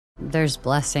There's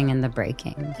blessing in the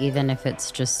breaking, even if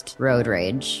it's just road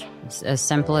rage. It's as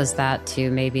simple as that to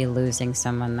maybe losing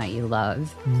someone that you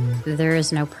love. There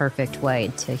is no perfect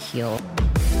way to heal.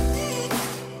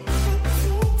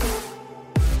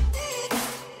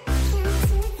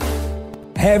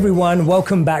 Hey everyone,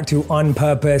 welcome back to On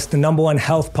Purpose, the #1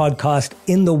 health podcast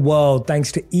in the world.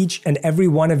 Thanks to each and every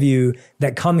one of you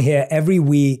that come here every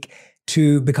week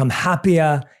to become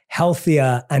happier,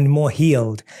 healthier, and more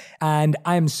healed. And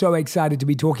I am so excited to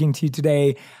be talking to you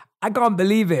today. I can't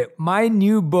believe it. My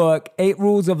new book, 8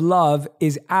 Rules of Love,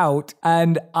 is out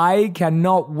and I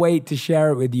cannot wait to share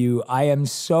it with you. I am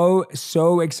so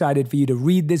excited for you to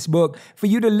read this book, for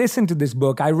you to listen to this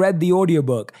book. I read the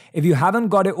audiobook. If you haven't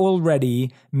got it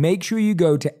already, make sure you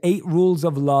go to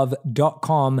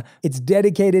 8rulesoflove.com. It's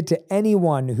dedicated to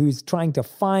anyone who's trying to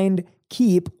find,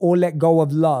 keep, or let go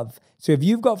of love. So if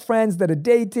you've got friends that are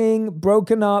dating,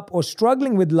 broken up, or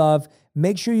struggling with love,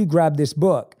 make sure you grab this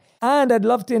book. And I'd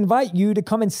love to invite you to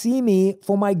come and see me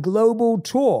for my global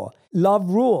tour, Love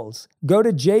Rules. Go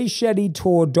to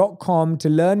jayshettytour.com to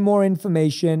learn more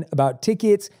information about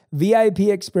tickets,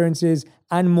 VIP experiences,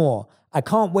 and more. I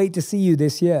can't wait to see you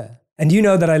this year. And you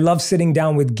know that I love sitting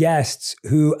down with guests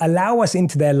who allow us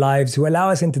into their lives, who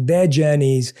allow us into their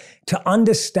journeys to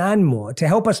understand more, to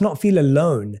help us not feel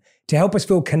alone, to help us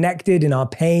feel connected in our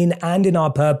pain and in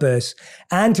our purpose,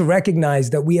 and to recognize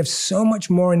that we have so much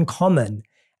more in common.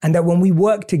 And that when we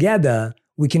work together,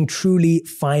 we can truly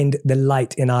find the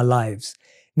light in our lives.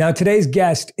 Now, today's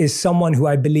guest is someone who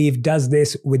I believe does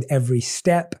this with every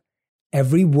step,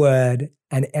 every word,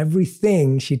 and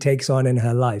everything she takes on in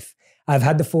her life. I've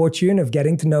had the fortune of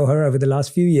getting to know her over the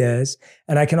last few years,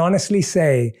 and I can honestly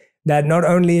say that not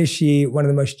only is she one of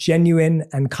the most genuine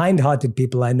and kind-hearted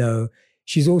people I know,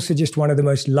 she's also just one of the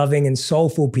most loving and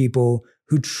soulful people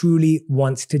who truly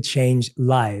wants to change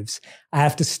lives. I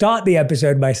have to start the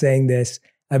episode by saying this.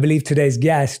 I believe today's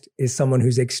guest is someone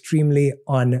who's extremely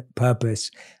on purpose.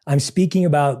 I'm speaking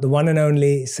about the one and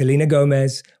only Selena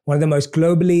Gomez, one of the most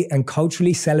globally and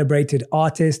culturally celebrated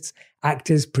artists,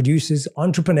 actors, producers,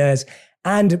 entrepreneurs,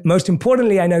 and most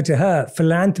importantly, I know to her,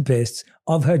 philanthropists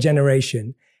of her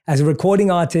generation. As a recording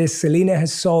artist, Selena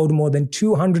has sold more than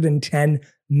 210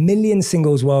 million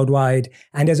singles worldwide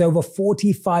and has over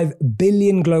 45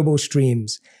 billion global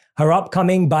streams. Her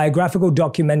upcoming biographical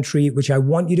documentary, which I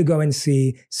want you to go and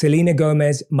see, Selena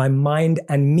Gomez, My Mind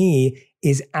and Me,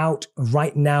 is out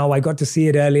right now. I got to see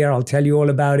it earlier. I'll tell you all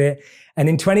about it. And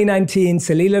in 2019,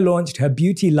 Selena launched her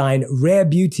beauty line, Rare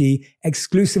Beauty,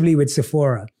 exclusively with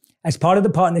Sephora. As part of the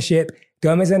partnership,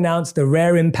 Gomez announced the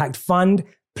Rare Impact Fund,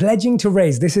 pledging to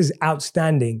raise, this is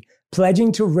outstanding,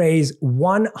 pledging to raise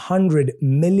 $100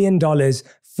 million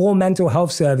for mental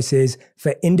health services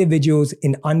for individuals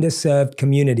in underserved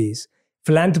communities.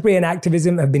 Philanthropy and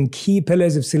activism have been key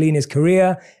pillars of Selena's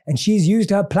career, and she's used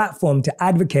her platform to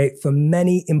advocate for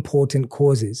many important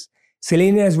causes.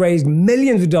 Selena has raised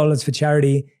millions of dollars for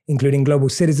charity, including Global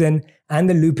Citizen and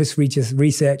the Lupus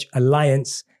Research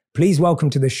Alliance. Please welcome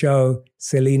to the show,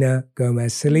 Selena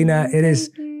Gomez. Selena, it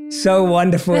is so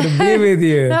wonderful to be with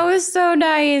you. That was so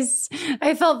nice.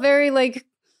 I felt very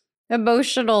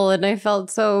emotional and I felt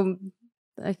so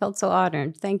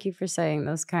honored. Thank you for saying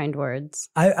those kind words.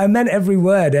 I meant every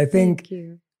word. I think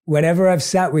whenever I've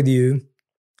sat with you,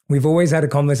 we've always had a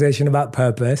conversation about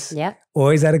purpose. Yeah.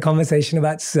 Always had a conversation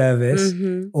about service.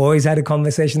 Always had a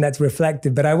conversation that's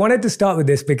reflective. But I wanted to start with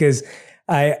this because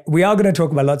we are going to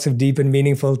talk about lots of deep and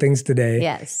meaningful things today.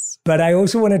 Yes. But I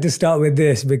also wanted to start with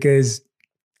this because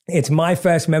it's my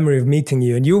first memory of meeting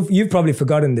you. And you've probably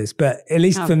forgotten this, but at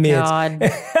least for me, God.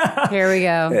 Here we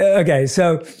go. Okay.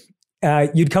 So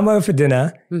you'd come over for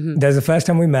dinner. There's the first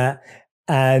time we met.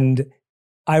 And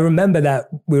I remember that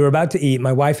we were about to eat.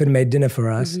 My wife had made dinner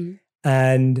for us.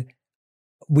 And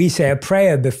we say a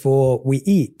prayer before we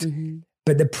eat.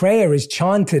 But the prayer is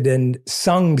chanted and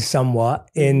sung somewhat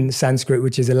in Sanskrit,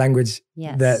 which is a language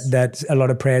that a lot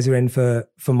of prayers are in for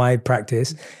my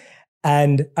practice.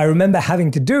 And I remember having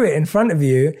to do it in front of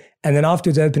you. And then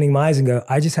afterwards opening my eyes and go,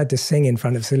 I just had to sing in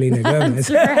front of Selena Gomez.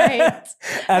 That's right.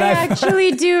 And I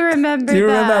actually do remember that. Do you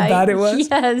remember how bad it was?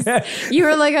 Yes. You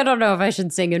were like, I don't know if I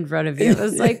should sing in front of you. I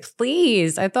was like,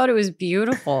 please. I thought it was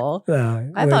beautiful.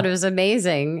 I thought it was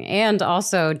amazing. And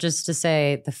also just to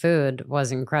say the food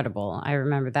was incredible. I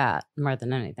remember that more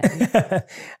than anything.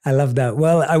 I love that.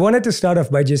 Well, I wanted to start off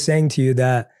by just saying to you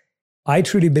that I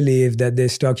truly believe that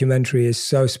this documentary is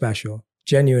so special.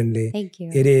 Genuinely. Thank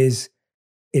you.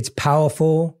 It's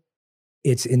powerful,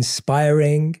 it's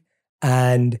inspiring,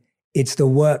 and it's the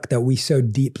work that we so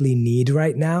deeply need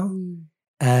right now.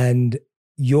 And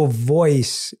your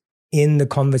voice in the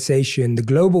conversation, the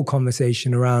global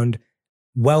conversation around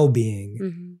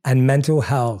well-being and mental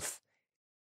health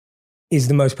is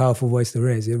the most powerful voice there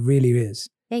is. It really is.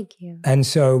 Thank you. And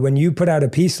so when you put out a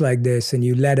piece like this and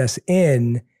you let us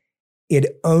in,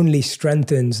 it only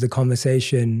strengthens the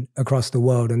conversation across the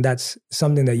world. And that's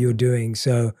something that you're doing.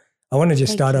 So I want to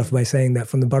just start off by saying that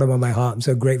from the bottom of my heart, I'm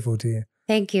so grateful to you.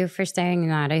 Thank you for saying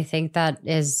that. I think that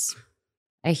is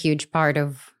a huge part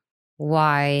of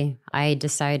why I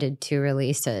decided to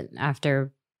release it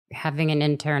after having an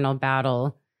internal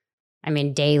battle. I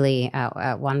mean, daily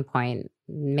at one point,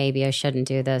 maybe I shouldn't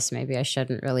do this. Maybe I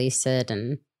shouldn't release it.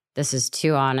 And this is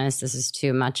too honest. This is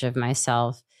too much of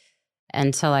myself.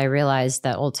 Until I realized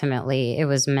that ultimately it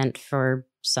was meant for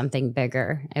something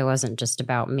bigger. It wasn't just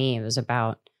about me. It was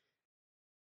about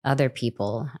other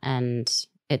people. And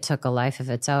it took a life of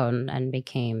its own and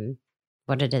became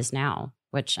what it is now,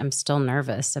 which I'm still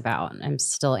nervous about. I'm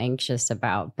still anxious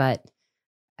about. But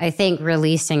I think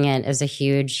releasing it is a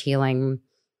huge healing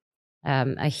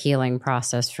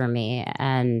process for me.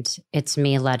 And it's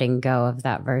me letting go of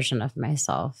that version of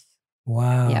myself.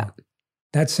 Wow. Yeah.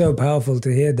 That's so powerful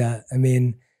to hear that. I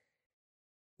mean,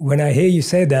 when I hear you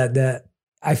say that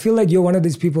I feel like you're one of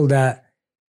these people that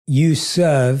you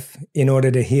serve in order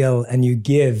to heal and you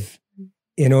give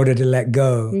in order to let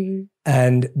go. Mm-hmm.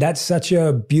 And that's such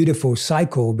a beautiful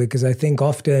cycle, because I think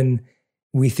often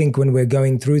we think when we're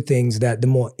going through things that the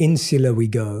more insular we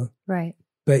go. Right.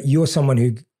 But you're someone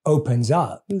who opens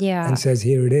up and says,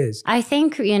 here it is. I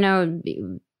think,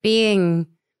 being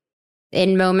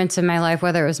in moments in my life,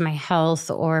 whether it was my health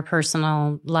or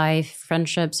personal life,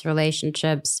 friendships,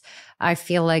 relationships, I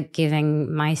feel like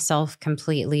giving myself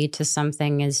completely to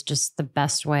something is just the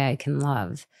best way I can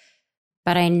love.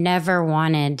 But I never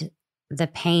wanted the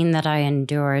pain that I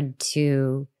endured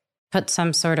to put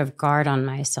some sort of guard on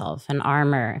myself, an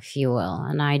armor, if you will.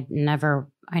 And I never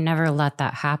let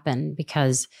that happen,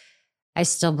 because I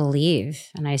still believe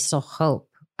and I still hope.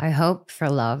 I hope for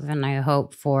love, and I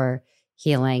hope for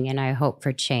healing, and I hope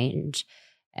for change.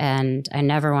 And I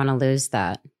never want to lose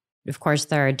that. Of course,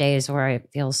 there are days where I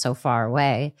feel so far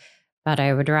away, but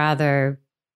I would rather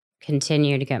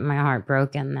continue to get my heart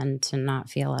broken than to not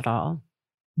feel at all.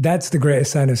 That's the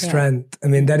greatest sign of strength. I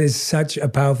mean, that is such a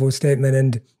powerful statement.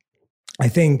 And I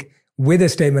think with a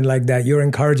statement like that, you're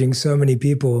encouraging so many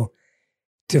people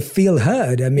to feel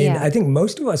heard. I mean, I think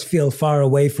most of us feel far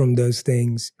away from those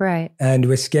things. Right. And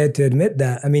we're scared to admit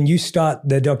that. I mean, you start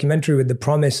the documentary with the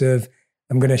promise of,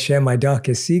 I'm going to share my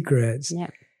darkest secrets. Yeah.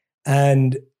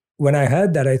 And when I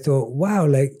heard that, I thought, wow,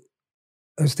 like,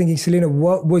 I was thinking, Selena,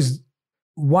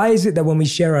 why is it that when we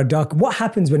share what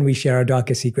happens when we share our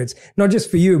darkest secrets? Not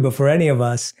just for you, but for any of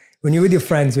us, when you're with your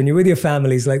friends, when you're with your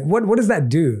families, like, what does that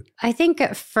do? I think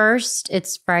at first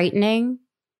it's frightening,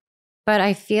 but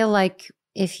I feel like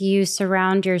if you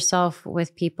surround yourself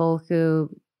with people who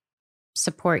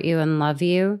support you and love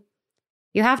you,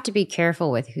 you have to be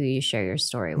careful with who you share your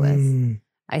story with.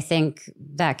 I think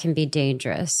that can be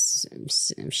dangerous.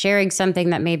 Sharing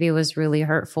something that maybe was really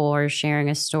hurtful, or sharing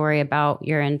a story about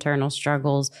your internal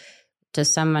struggles to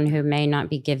someone who may not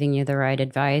be giving you the right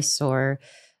advice, or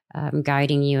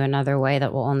guiding you another way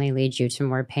that will only lead you to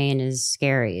more pain, is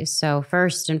scary. So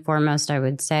first and foremost, I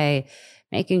would say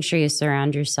making sure you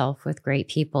surround yourself with great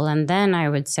people. And then I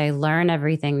would say learn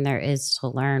everything there is to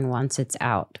learn once it's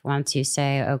out. Once you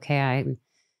say, okay, I'm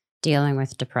dealing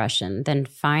with depression, then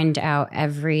find out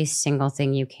every single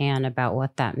thing you can about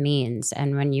what that means.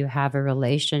 And when you have a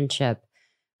relationship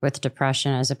with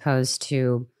depression, as opposed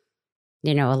to,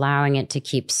 allowing it to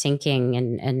keep sinking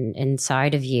and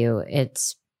inside of you,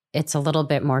 it's a little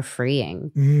bit more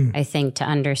freeing, I think, to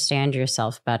understand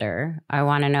yourself better. I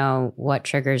want to know what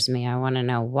triggers me. I want to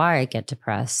know why I get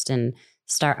depressed, and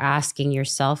start asking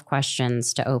yourself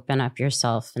questions to open up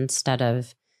yourself instead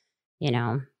of,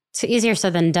 it's easier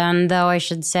said than done, though, I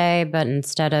should say. But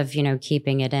instead of,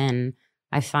 keeping it in,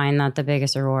 I find that the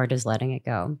biggest reward is letting it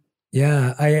go.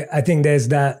 Yeah, I think there's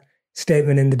that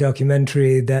statement in the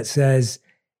documentary that says,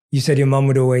 you said your mom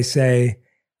would always say,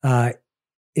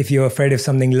 if you're afraid of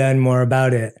something, learn more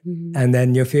about it, and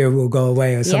then your fear will go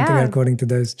away, or something according to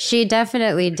those. She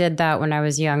definitely did that when I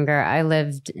was younger. I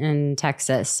lived in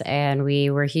Texas, and we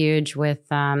were huge with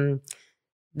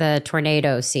the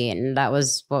tornado scene. That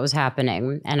was what was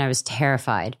happening, and I was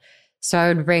terrified. So I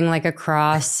would bring like a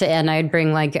cross, and I'd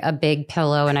bring like a big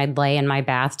pillow, and I'd lay in my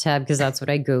bathtub, because that's what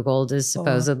I Googled is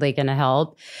supposedly going to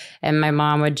help. And my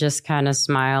mom would just kind of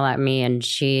smile at me, and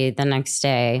the next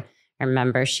day, I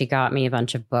remember she got me a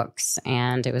bunch of books,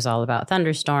 and it was all about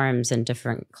thunderstorms and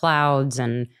different clouds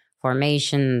and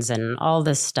formations and all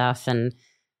this stuff. And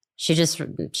she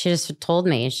just told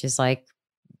me, she's like,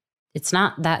 it's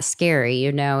not that scary,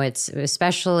 you know, it's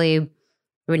especially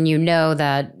when you know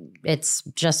that it's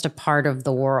just a part of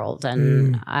the world.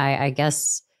 And I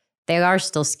guess they are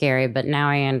still scary, but now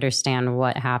I understand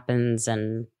what happens.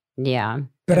 And yeah.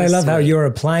 But I love how you're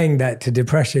applying that to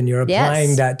depression. You're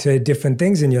applying that to different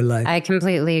things in your life. I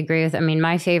completely agree with, I mean,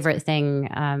 my favorite thing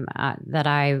that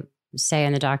I say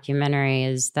in the documentary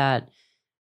is that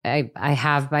I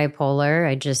have bipolar.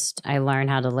 I learn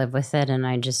how to live with it, and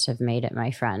I just have made it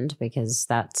my friend, because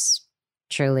that's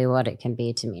truly what it can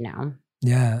be to me now.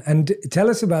 Yeah. And tell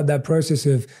us about that process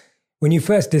of when you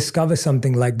first discover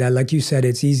something like that. Like you said,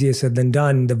 it's easier said than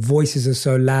done. The voices are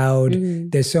so loud.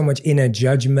 There's so much inner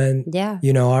judgment. Yeah.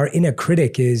 You know, our inner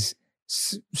critic is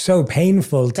so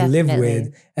painful to live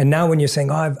with. And now when you're saying,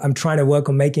 oh, I'm trying to work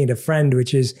on making it a friend,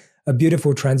 which is a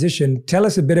beautiful transition. Tell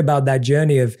us a bit about that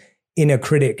journey of inner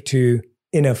critic to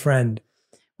inner friend.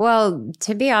 Well,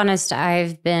 to be honest,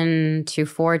 I've been to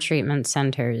 4 treatment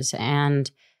centers, and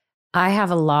I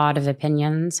have a lot of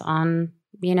opinions on,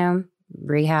 you know,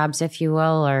 rehabs, if you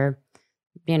will, or,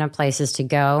 you know, places to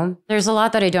go. There's a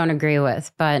lot that I don't agree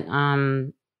with, but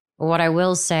what I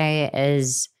will say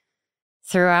is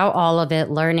throughout all of it,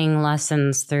 learning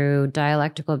lessons through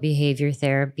dialectical behavior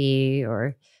therapy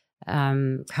or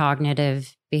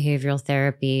cognitive behavioral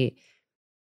therapy,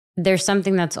 there's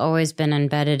something that's always been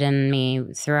embedded in me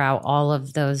throughout all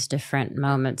of those different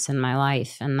moments in my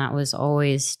life. And that was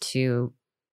always to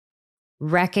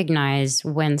recognize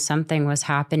when something was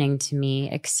happening to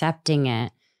me, accepting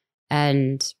it.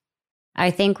 And I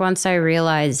think once I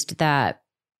realized that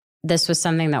this was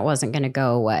something that wasn't going to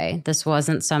go away, this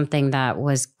wasn't something that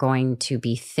was going to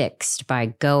be fixed by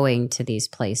going to these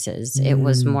places. It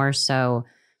was more so,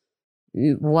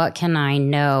 what can I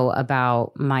know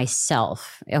about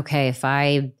myself? Okay, if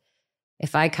I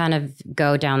kind of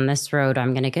go down this road,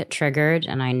 I'm going to get triggered,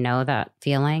 and I know that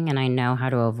feeling and I know how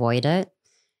to avoid it.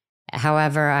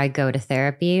 However, I go to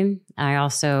therapy. I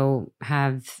also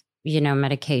have, you know,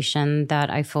 medication that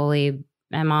I fully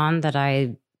am on, that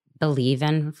I believe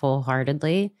in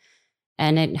full-heartedly,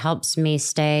 and it helps me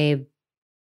stay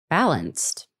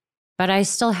balanced. But I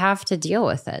still have to deal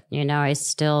with it. You know, I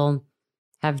still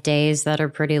have days that are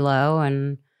pretty low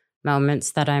and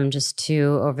moments that I'm just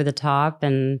too over the top,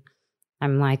 and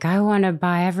I'm like, I want to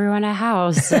buy everyone a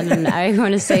house and I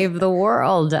want to save the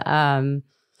world.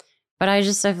 But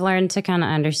I've learned to kind of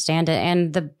understand it.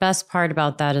 And the best part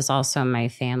about that is also my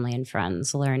family and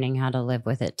friends learning how to live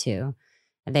with it too.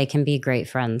 They can be great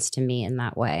friends to me in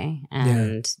that way.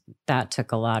 And that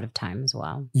took a lot of time as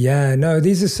well. Yeah, no,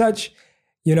 these are such,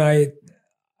 you know,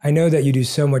 I know that you do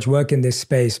so much work in this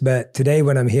space, but today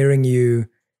when I'm hearing you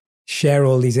share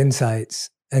all these insights,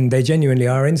 and they genuinely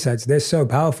are insights, they're so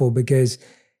powerful, because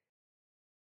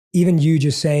even you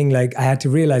just saying like, I had to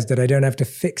realize that I don't have to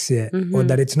fix it or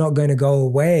that it's not going to go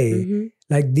away.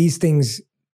 Like these things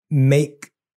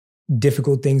make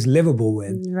difficult things livable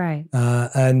with. Right.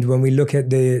 And when we look at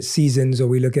the seasons or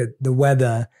we look at the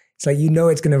weather, it's like, you know,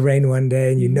 it's going to rain one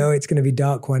day and you know, it's going to be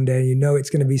dark one day and you know, it's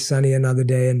going to be sunny another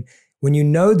day. And when you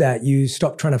know that, you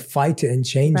stop trying to fight it and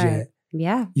change it.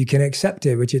 Yeah. You can accept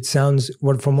it, which it sounds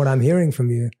from what I'm hearing from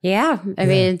you. Yeah. I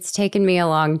mean, it's taken me a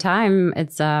long time.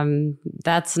 It's,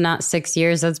 that's not 6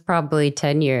 years. That's probably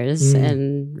 10 years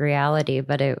in reality,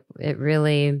 but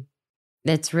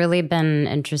it's really been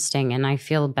interesting, and I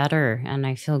feel better and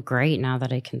I feel great now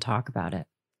that I can talk about it.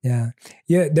 Yeah.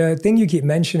 Yeah. The thing you keep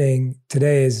mentioning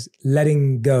today is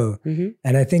letting go.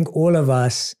 And I think all of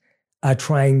us are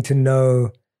trying to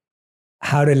know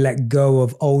how to let go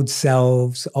of old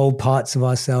selves, old parts of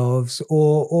ourselves,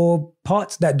 or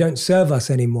parts that don't serve us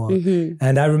anymore.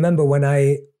 And I remember when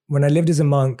I lived as a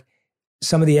monk,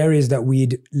 some of the areas that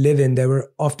we'd live in,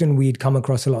 we'd come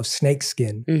across a lot of snake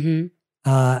skin.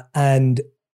 And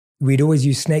we'd always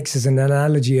use snakes as an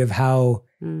analogy of how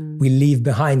we leave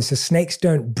behind. So snakes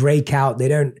don't break out. They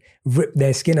don't rip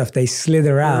their skin off. They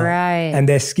slither out. Right. And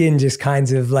their skin just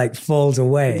kind of like falls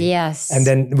away. Yes. And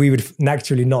then we would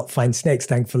naturally not find snakes,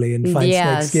 thankfully, and find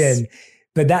snake skin.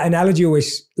 But that analogy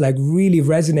always like really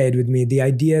resonated with me. The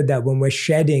idea that when we're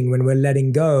shedding, when we're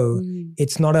letting go,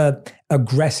 it's not a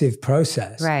aggressive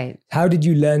process. Right. How did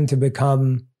you learn to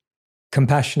become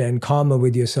compassionate and calmer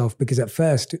with yourself? Because at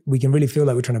first we can really feel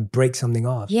like we're trying to break something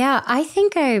off. Yeah, I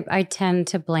think I tend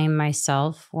to blame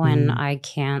myself when I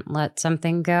can't let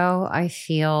something go. I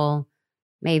feel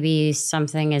maybe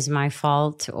something is my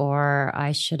fault, or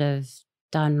I should have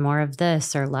done more of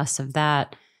this or less of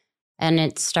that. And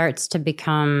it starts to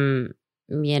become,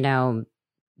 you know,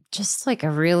 just like I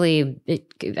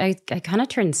kind of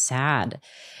turn sad.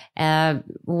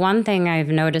 One thing I've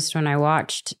noticed when I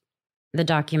watched the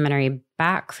documentary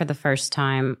back for the first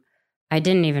time, I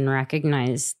didn't even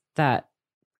recognize that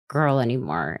girl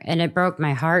anymore. And it broke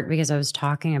my heart because I was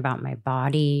talking about my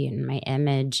body and my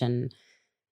image. And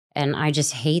I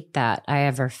just hate that I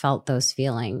ever felt those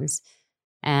feelings.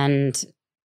 And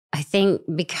I think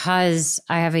because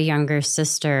I have a younger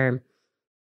sister,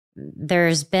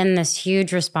 there's been this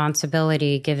huge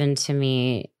responsibility given to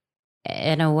me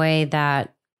in a way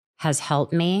that has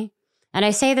helped me. And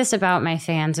I say this about my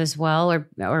fans as well,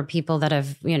 or people that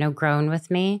have, grown with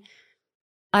me.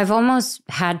 I've almost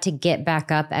had to get back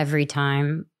up every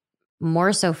time,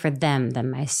 more so for them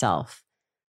than myself.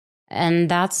 And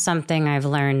that's something I've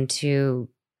learned to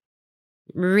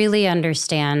really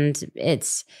understand.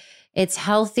 It's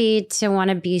healthy to want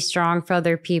to be strong for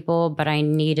other people, but I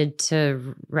needed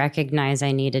to recognize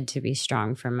I needed to be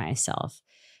strong for myself.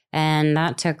 And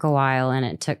that took a while, and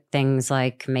it took things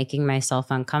like making myself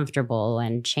uncomfortable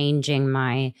and changing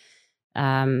my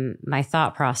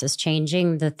thought process,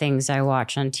 changing the things I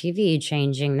watch on TV,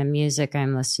 changing the music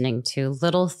I'm listening to,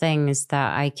 little things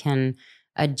that I can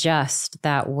adjust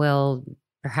that will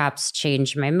perhaps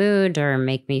change my mood or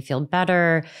make me feel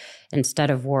better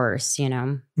instead of worse,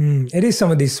 It is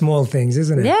some of these small things,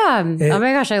 isn't it? Yeah. Oh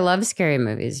my gosh, I love scary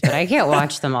movies, but I can't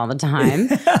watch them all the time.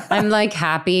 I'm like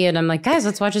happy and I'm like, guys,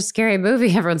 let's watch a scary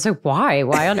movie. Everyone's like, why?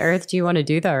 Why on earth do you want to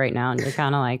do that right now? And you're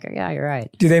kind of like, yeah, you're right.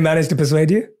 Do they manage to persuade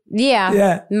you?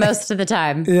 Yeah, most of the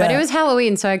time. Yeah. But it was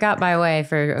Halloween, so I got my way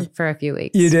for a few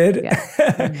weeks. You did?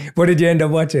 Yeah. What did you end up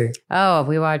watching? Oh,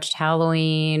 we watched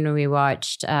Halloween. We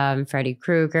watched Freddy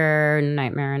Krueger,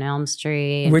 Nightmare on Elm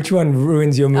Street. Which one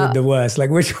ruins your mood the worst? Like,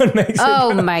 which one makes it?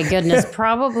 Oh, my goodness.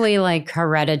 Probably like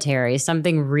Hereditary,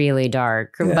 something really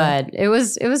dark. Yeah. But it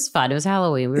was fun. It was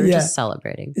Halloween. We were just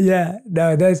celebrating. Yeah.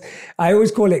 No, I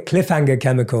always call it cliffhanger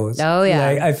chemicals. Oh, yeah.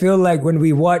 Like, I feel like when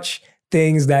we watch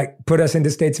things that put us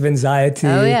into states of anxiety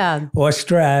or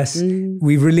stress,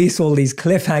 we release all these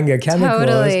cliffhanger chemicals.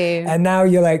 Totally. And now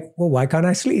you're like, well, why can't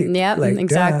I sleep? Yeah, like,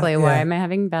 exactly. Why am I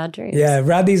having bad dreams? Yeah,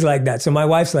 Radhi's like that. So my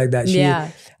wife's like that.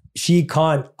 She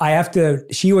can't,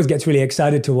 she always gets really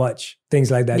excited to watch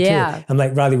things like that too. I'm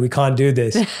like, Radhi, we can't do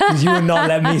this because you will not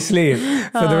let me sleep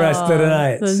for the rest of the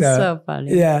night. That's so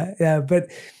funny. Yeah. But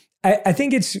I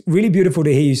think it's really beautiful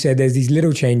to hear you say there's these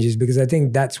little changes, because I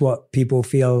think that's what people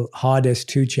feel hardest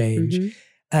to change. Mm-hmm.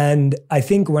 And I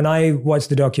think when I watched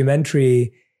the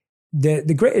documentary,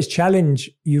 the greatest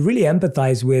challenge you really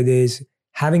empathize with is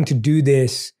having to do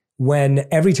this when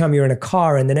every time you're in a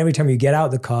car and then every time you get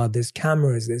out the car, there's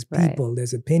cameras, there's people,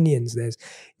 there's opinions, there's,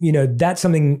 that's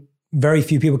something very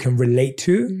few people can relate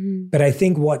to. Mm-hmm. But I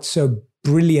think what's so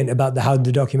brilliant about how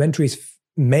the documentary is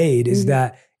made is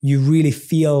that you really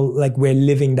feel like we're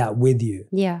living that with you.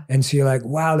 Yeah. And so you're like,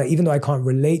 wow, like, even though I can't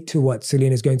relate to what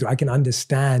Selena's going through, I can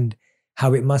understand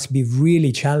how it must be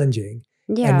really challenging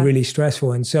and really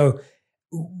stressful. And so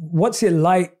what's it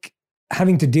like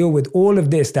having to deal with all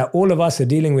of this that all of us are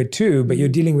dealing with too, but you're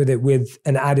dealing with it with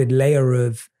an added layer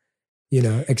of,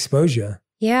 exposure?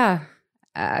 Yeah.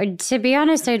 To be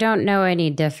honest, I don't know any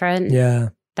different. Yeah.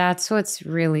 That's what's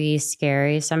really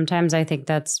scary. Sometimes I think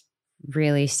that's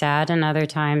really sad. And other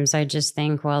times I just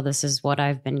think, well, this is what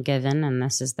I've been given and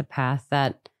this is the path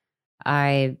that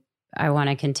I want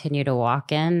to continue to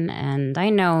walk in. And I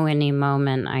know any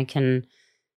moment I can,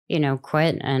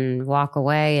 quit and walk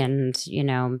away. And,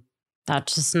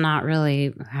 that's just not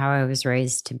really how I was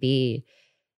raised to be.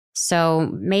 So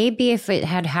maybe if it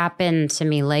had happened to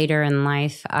me later in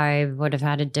life, I would have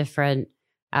had a different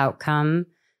outcome.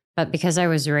 But because I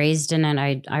was raised in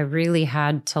it, I really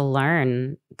had to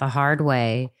learn the hard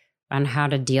way on how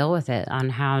to deal with it, on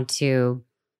how to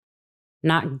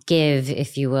not give,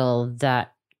 if you will,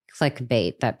 that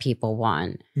clickbait that people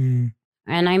want. Mm.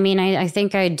 And I mean, I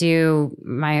think I do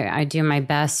my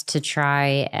best to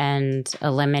try and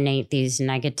eliminate these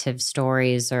negative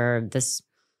stories or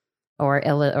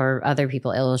other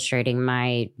people illustrating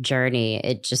my journey.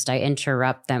 I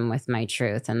interrupt them with my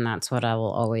truth. And that's what I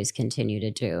will always continue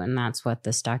to do. And that's what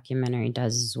this documentary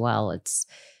does as well.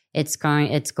 It's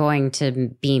going to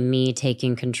be me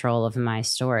taking control of my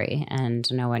story,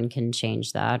 and no one can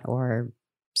change that or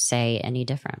say any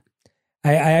different.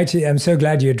 I'm so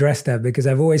glad you addressed that, because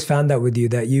I've always found that with you,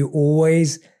 that you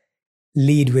always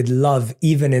lead with love,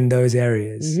 even in those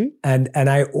areas. Mm-hmm. And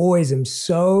I always am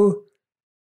so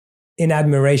in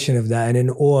admiration of that and in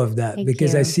awe of that. Thank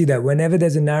because you. I see that whenever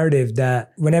there's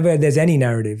any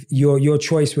narrative, your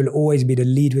choice will always be to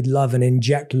lead with love and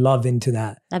inject love into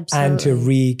that. Absolutely. And to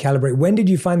recalibrate. When did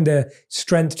you find the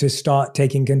strength to start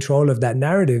taking control of that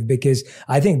narrative? Because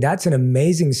I think that's an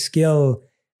amazing skill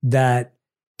that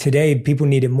today people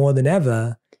need it more than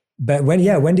ever. But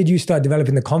when did you start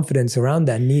developing the confidence around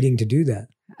that, needing to do that?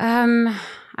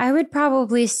 I would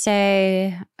probably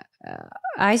say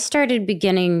I started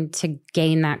beginning to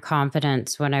gain that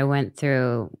confidence when I went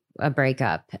through a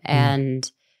breakup. And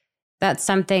that's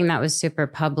something that was super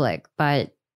public.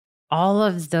 But all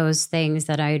of those things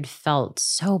that I'd felt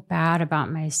so bad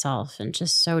about myself and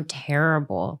just so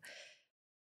terrible,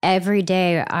 every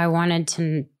day I wanted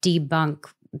to debunk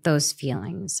those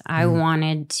feelings. I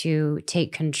wanted to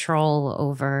take control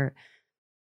over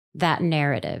that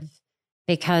narrative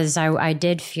because I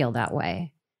did feel that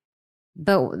way.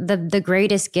 But the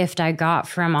greatest gift I got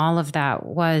from all of that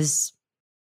was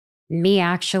me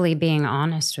actually being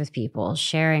honest with people,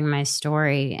 sharing my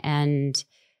story and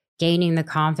gaining the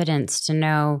confidence to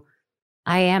know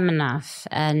I am enough.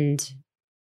 And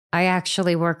I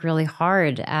actually work really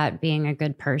hard at being a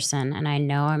good person, and I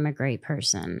know I'm a great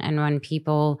person. And when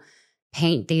people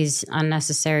paint these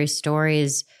unnecessary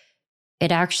stories,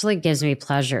 it actually gives me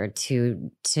pleasure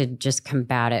to just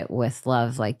combat it with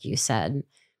love, like you said,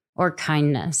 or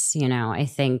kindness. You know, I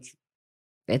think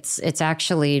it's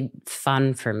actually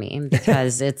fun for me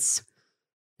because it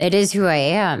is who I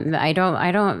am.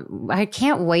 I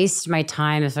can't waste my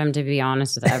time, if I'm to be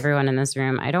honest with everyone in this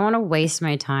room. I don't want to waste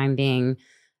my time being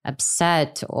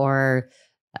upset or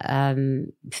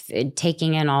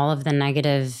taking in all of the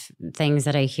negative things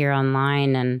that I hear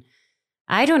online. And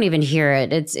I don't even hear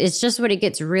it. It's just when it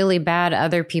gets really bad,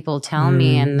 other people tell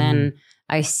me, and then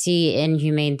I see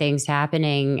inhumane things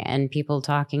happening and people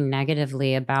talking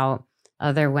negatively about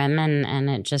other women,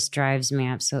 and it just drives me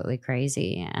absolutely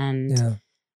crazy. And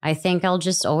I think I'll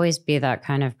just always be that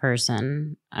kind of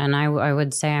person. And I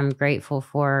would say I'm grateful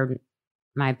for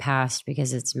my past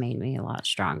because it's made me a lot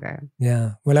stronger.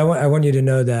 Yeah. Well, I want you to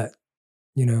know that,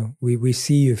 you know, we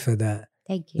see you for that.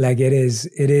 Thank you. Like it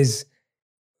is,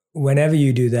 whenever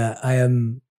you do that, I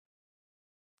am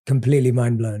completely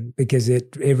mind blown because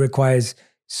it requires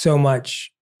so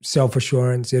much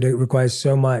self-assurance. It requires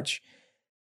so much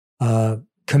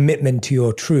commitment to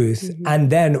your truth, and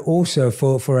then also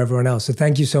for everyone else. So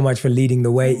thank you so much for leading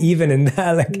the way, even in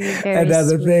that, like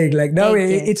another thing. Like, no,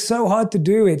 it's so hard to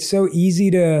do. It's so easy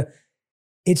to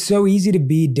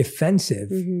be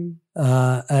defensive.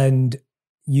 And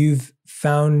you've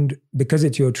found, because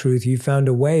it's your truth, you found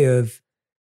a way of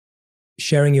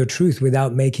sharing your truth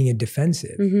without making it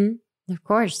defensive. Of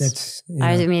course.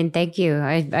 I mean, thank you.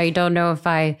 I don't know if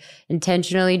I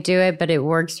intentionally do it, but it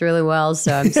works really well.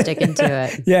 So I'm sticking to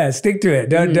it. Yeah, stick to it.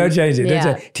 Don't change it.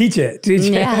 Don't change. Teach it.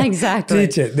 Yeah, exactly.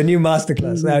 Teach it. The new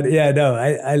masterclass.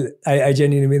 I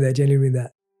genuinely mean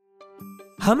that.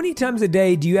 How many times a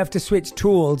day do you have to switch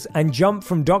tools and jump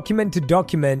from document to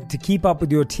document to keep up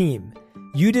with your team?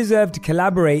 You deserve to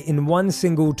collaborate in one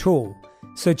single tool.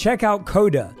 So check out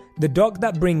Coda, the doc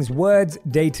that brings words,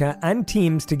 data, and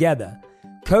teams together.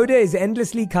 Coda is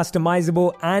endlessly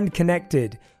customizable and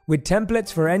connected, with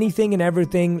templates for anything and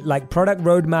everything like product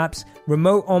roadmaps,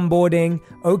 remote onboarding,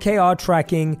 OKR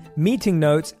tracking, meeting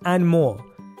notes, and more.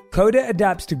 Coda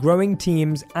adapts to growing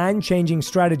teams and changing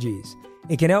strategies.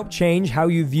 It can help change how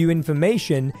you view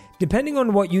information depending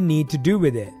on what you need to do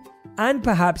with it. And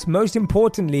perhaps most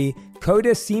importantly,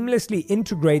 Coda seamlessly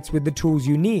integrates with the tools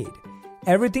you need.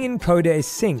 Everything in Coda is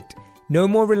synced. No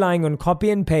more relying on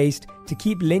copy and paste to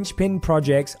keep linchpin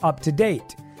projects up to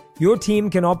date. Your team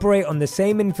can operate on the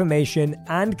same information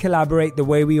and collaborate the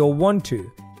way we all want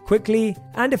to, quickly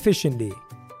and efficiently.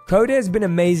 Coda has been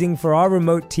amazing for our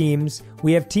remote teams.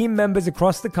 We have team members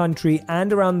across the country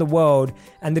and around the world,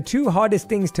 and the two hardest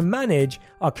things to manage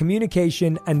are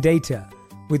communication and data.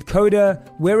 With Coda,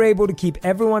 we're able to keep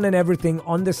everyone and everything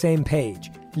on the same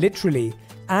page, literally.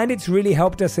 And it's really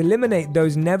helped us eliminate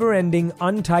those never-ending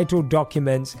untitled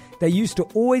documents that used to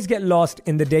always get lost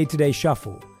in the day-to-day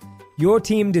shuffle. Your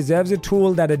team deserves a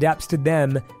tool that adapts to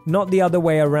them, not the other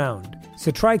way around.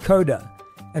 So try Coda.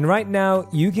 And right now,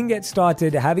 you can get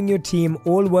started having your team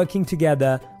all working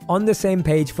together on the same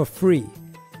page for free.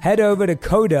 Head over to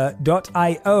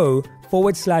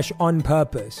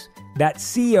coda.io/onpurpose.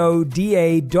 That's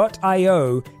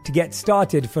coda.io to get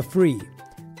started for free.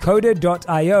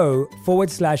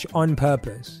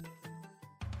 coda.io/onpurpose.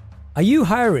 Are you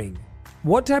hiring?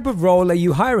 What type of role are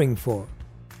you hiring for?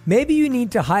 Maybe you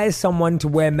need to hire someone to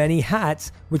wear many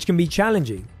hats, which can be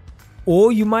challenging.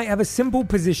 Or you might have a simple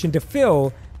position to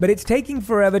fill, but it's taking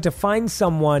forever to find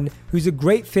someone who's a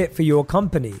great fit for your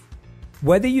company.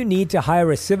 Whether you need to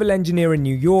hire a civil engineer in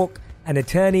New York, an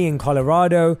attorney in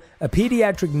Colorado, a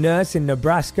pediatric nurse in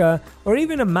Nebraska, or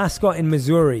even a mascot in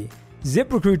Missouri,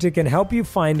 ZipRecruiter can help you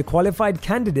find qualified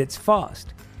candidates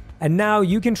fast. And now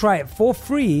you can try it for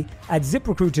free at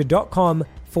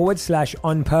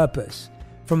ZipRecruiter.com/onpurpose.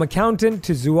 From accountant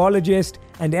to zoologist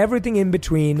and everything in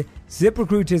between,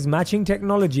 ZipRecruiter's matching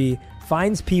technology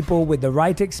finds people with the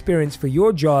right experience for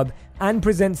your job and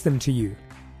presents them to you.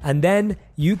 And then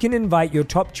you can invite your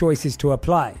top choices to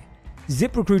apply.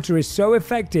 ZipRecruiter is so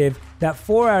effective that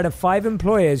 4 out of 5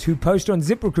 employers who post on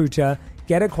ZipRecruiter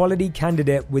get a quality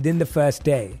candidate within the first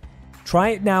day. Try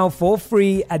it now for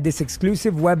free at this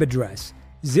exclusive web address,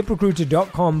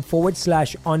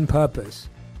 ZipRecruiter.com/onpurpose.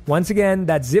 Once again,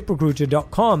 that's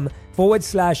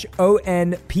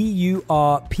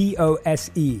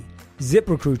ZipRecruiter.com/ONPURPOSE.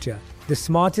 ZipRecruiter, the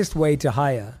smartest way to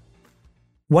hire.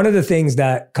 One of the things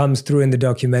that comes through in the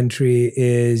documentary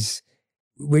is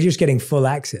we're just getting full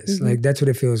access. Mm-hmm. Like that's what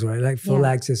it feels like, like full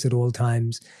access at all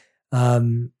times.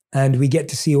 And we get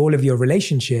to see all of your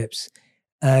relationships,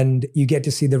 and you get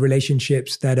to see the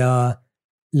relationships that are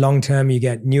long-term. You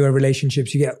get newer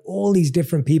relationships. You get all these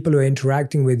different people who are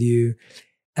interacting with you,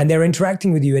 and they're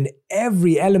interacting with you in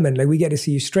every element. Like we get to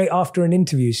see you straight after an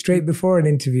interview, straight before an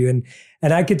interview.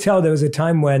 And I could tell there was a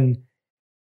time when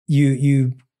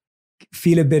you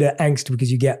feel a bit of angst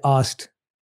because you get asked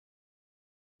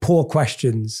poor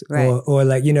questions, right, or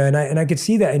like, you know, and I could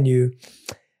see that in you.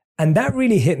 And that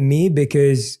really hit me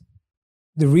because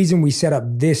the reason we set up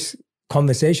this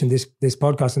conversation, this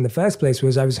podcast in the first place,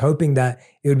 was I was hoping that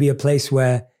it would be a place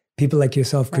where people like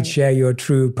yourself could share your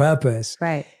true purpose.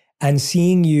 Right. And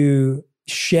seeing you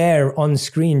share on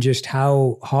screen just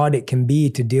how hard it can be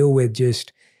to deal with,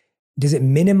 just, does it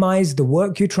minimize the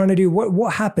work you're trying to do?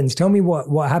 What happens? Tell me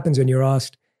what happens when you're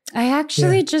asked. I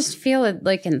actually just feel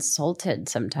like insulted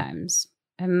sometimes.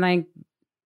 I'm like,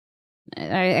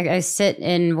 I sit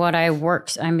in what I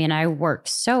work. I mean, I work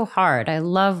so hard. I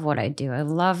love what I do. I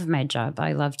love my job.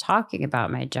 I love talking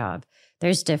about my job.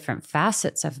 There's different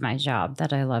facets of my job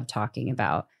that I love talking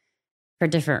about for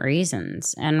different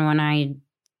reasons. And when I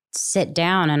sit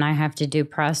down and I have to do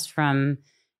press from,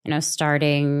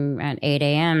 starting at 8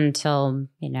 a.m. till,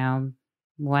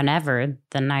 whenever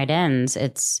the night ends,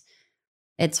 it's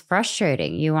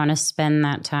frustrating. You want to spend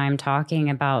that time talking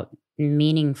about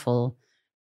meaningful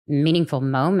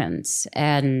moments.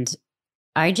 And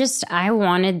I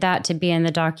wanted that to be in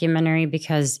the documentary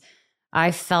because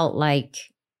I felt like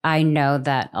I know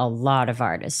that a lot of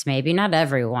artists, maybe not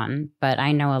everyone, but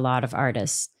I know a lot of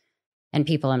artists and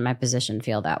people in my position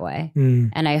feel that way.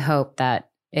 And I hope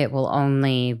that it will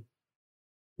only,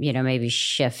 maybe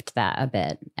shift that a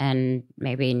bit and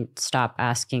maybe stop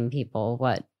asking people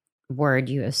what word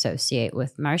you associate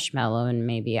with marshmallow and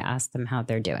maybe ask them how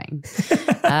they're doing.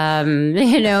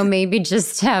 Maybe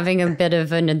just having a bit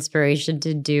of an inspiration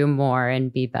to do more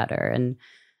and be better.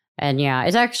 And yeah,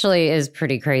 it actually is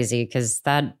pretty crazy because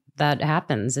that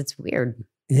happens. It's weird.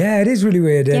 Yeah, it is really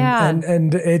weird.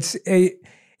 And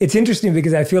it's interesting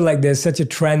because I feel like there's such a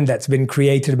trend that's been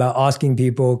created about asking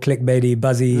people clickbaity,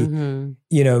 buzzy,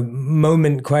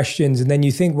 moment questions. And then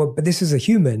you think, well, but this is a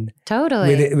human.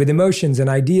 Totally. With emotions and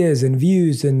ideas and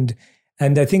views. And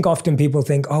I think often people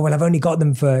think, oh, well, I've only got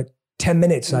them for 10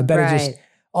 minutes. So I better just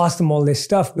ask them all this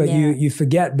stuff. But you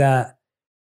forget that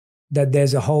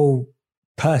there's a whole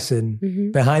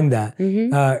person behind that.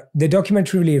 The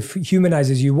documentary really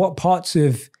humanizes you. What parts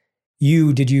of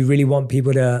you did you really want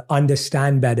people to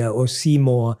understand better or see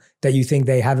more that you think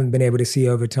they haven't been able to see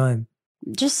over time?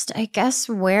 Just, I guess,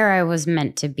 where I was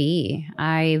meant to be.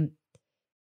 In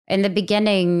the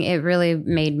beginning, it really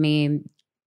made me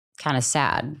kind of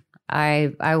sad.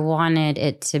 I wanted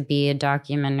it to be a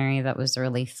documentary that was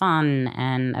really fun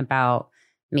and about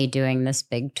me doing this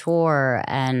big tour.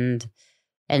 And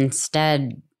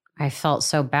instead, I felt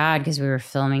so bad because we were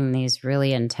filming these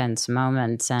really intense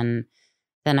moments, and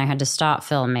then I had to stop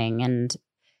filming. And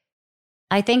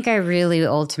I think I really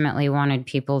ultimately wanted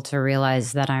people to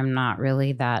realize that I'm not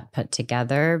really that put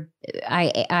together.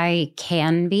 I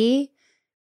can be,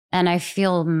 and I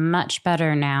feel much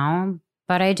better now,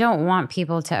 but I don't want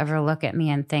people to ever look at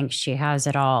me and think she has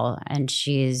it all and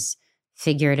she's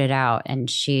figured it out and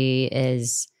she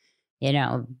is,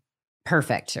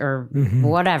 perfect or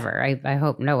whatever. I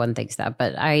hope no one thinks that,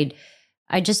 but I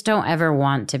just don't ever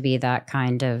want to be that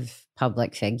kind of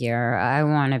public figure. I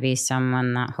want to be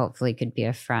someone that hopefully could be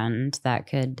a friend that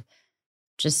could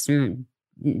just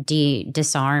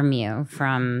disarm you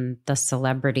from the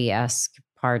celebrity-esque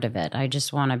part of it. I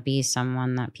just want to be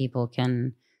someone that people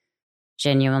can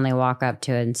genuinely walk up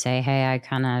to and say, hey, I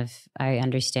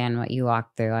understand what you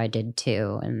walked through. I did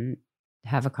too. And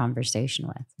have a conversation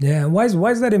with. Yeah. Why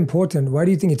is that important? Why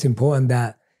do you think it's important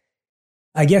that,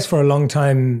 I guess for a long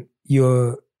time,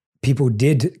 your people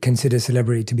did consider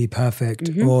celebrity to be perfect,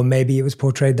 or maybe it was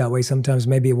portrayed that way sometimes,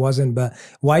 maybe it wasn't. But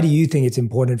why do you think it's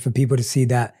important for people to see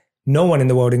that no one in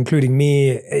the world, including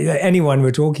me, anyone we're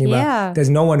talking about,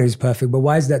 there's no one who's perfect? But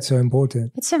why is that so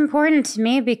important? It's important to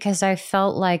me because I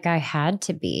felt like I had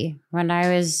to be when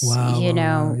I was,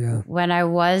 when I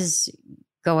was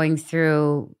going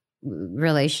through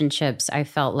relationships, I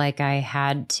felt like I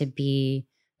had to be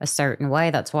a certain way.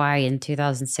 That's why in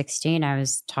 2016, I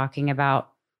was talking about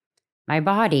my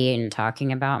body and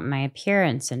talking about my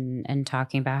appearance and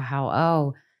talking about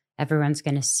how, everyone's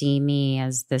going to see me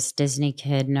as this Disney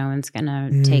kid. No one's going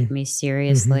to take me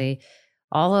seriously.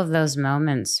 All of those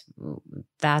moments,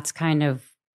 that's kind of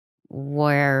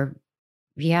where,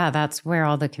 that's where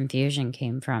all the confusion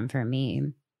came from for me.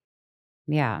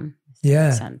 Yeah.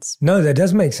 Yeah. Sense. No, that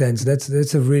does make sense.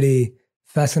 That's a really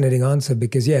fascinating answer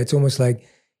because, it's almost like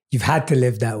you've had to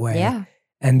live that way. Yeah.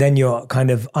 And then you're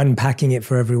kind of unpacking it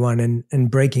for everyone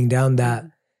and breaking down that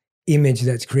image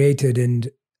that's created. And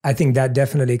I think that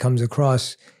definitely comes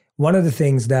across. One of the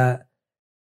things that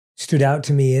stood out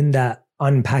to me in that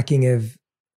unpacking of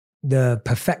the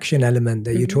perfection element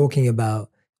that you're talking about,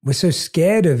 we're so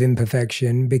scared of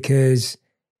imperfection because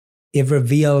it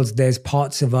reveals there's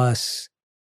parts of us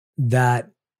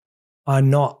that are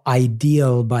not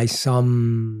ideal by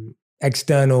some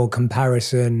external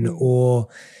comparison or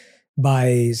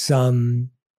by some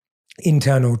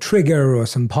internal trigger or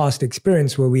some past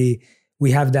experience where we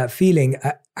have that feeling.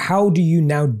 How do you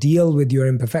now deal with your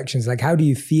imperfections? Like, how do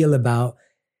you feel about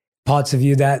parts of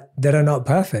you that are not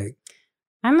perfect?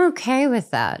 I'm okay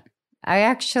with that. I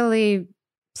actually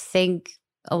think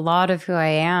a lot of who I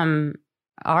am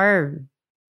are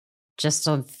just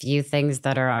a few things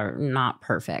that are not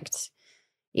perfect,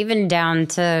 even down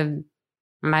to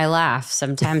my laugh.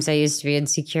 Sometimes I used to be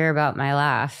insecure about my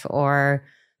laugh, or,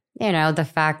 the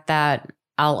fact that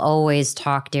I'll always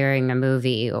talk during a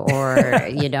movie, or,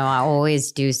 I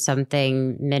always do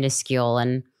something minuscule.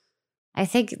 And I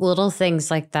think little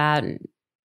things like that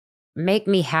make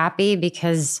me happy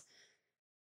because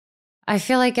I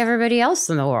feel like everybody else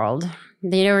in the world.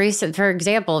 For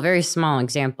example, a very small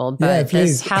example, but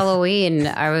this Halloween,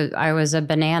 I was a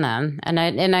banana, and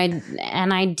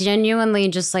I genuinely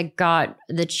just like got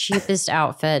the cheapest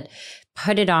outfit,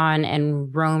 put it on,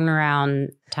 and roam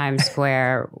around Times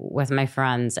Square with my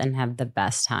friends and have the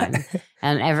best time.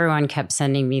 And everyone kept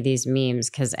sending me these memes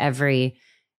because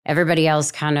everybody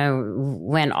else kind of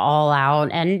went all out,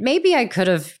 and maybe I could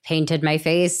have painted my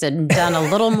face and done a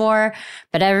little more,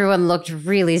 but everyone looked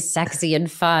really sexy and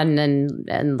fun.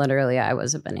 And literally I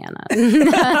was a banana.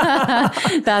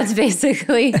 That's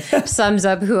basically sums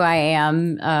up who I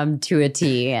am to a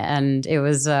T. And it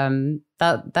was,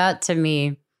 that to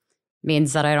me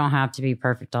means that I don't have to be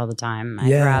perfect all the time.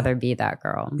 I'd rather be that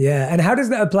girl. Yeah. And how does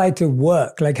that apply to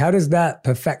work? Like, how does that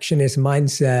perfectionist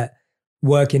mindset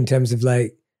work in terms of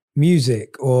like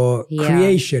music or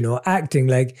creation or acting?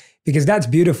 Like, because that's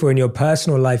beautiful in your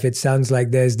personal life. It sounds like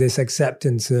there's this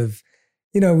acceptance of,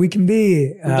 we can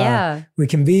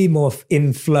be more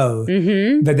in flow.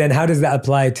 But then how does that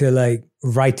apply to like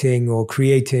writing or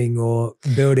creating or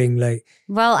building? Like,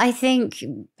 well, I think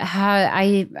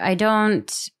I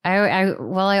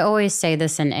always say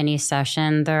this in any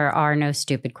session: there are no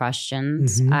stupid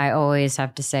questions. I always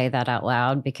have to say that out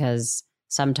loud because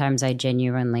sometimes I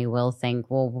genuinely will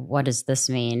think, well, what does this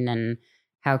mean? And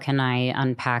how can I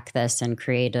unpack this and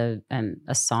create a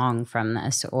song from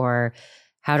this? Or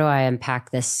how do I unpack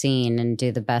this scene and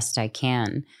do the best I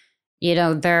can?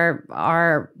 There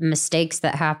are mistakes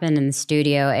that happen in the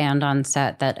studio and on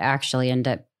set that actually end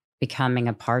up becoming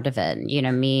a part of it.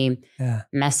 Me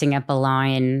messing up a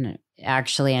line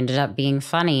actually ended up being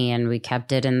funny and we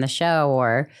kept it in the show.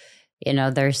 Or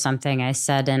there's something I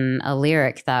said in a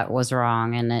lyric that was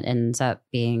wrong and it ends up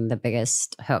being the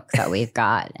biggest hook that we've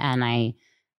got. And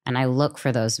I look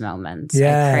for those moments.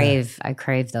 Yeah. I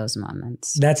crave those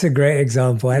moments. That's a great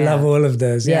example. I love all of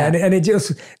those. Yeah. And it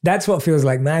just, that's what feels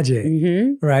like magic,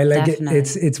 right? Like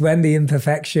it's when the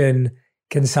imperfection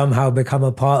can somehow become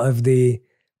a part of the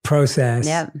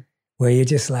process where you're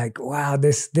just like, wow,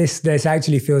 this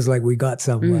actually feels like we got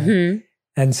somewhere.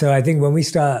 And so I think when we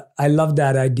start, I love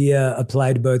that idea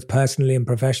applied both personally and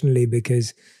professionally,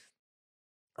 because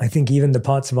I think even the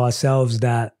parts of ourselves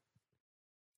that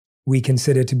we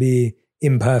consider to be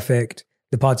imperfect,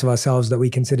 the parts of ourselves that we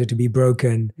consider to be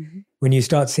broken, when you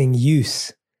start seeing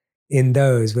use in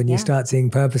those, when you start seeing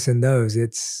purpose in those,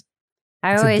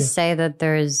 I always say that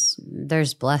there's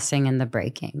blessing in the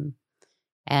breaking.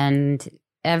 And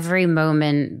every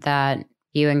moment that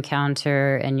you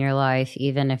encounter in your life,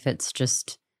 even if it's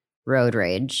just road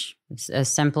rage. It's as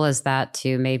simple as that,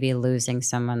 to maybe losing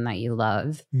someone that you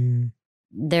love.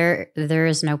 There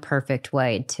is no perfect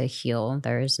way to heal.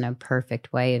 There is no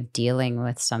perfect way of dealing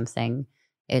with something.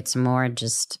 It's more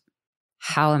just,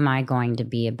 how am I going to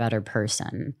be a better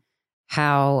person?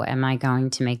 How am I going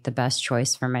to make the best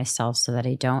choice for myself so that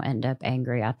I don't end up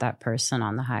angry at that person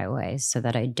on the highway, so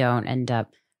that I don't end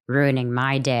up ruining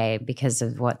my day because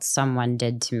of what someone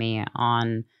did to me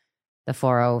on the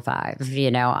 405.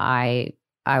 You know, I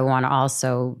want to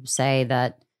also say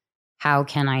that, how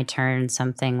can I turn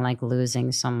something like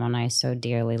losing someone I so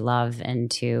dearly love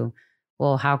into,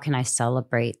 well, how can I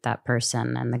celebrate that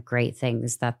person and the great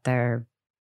things that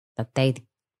they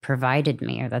provided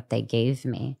me or that they gave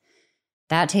me?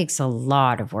 That takes a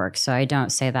lot of work. So I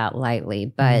don't say that lightly,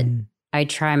 but I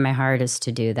try my hardest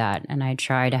to do that. And I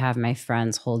try to have my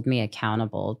friends hold me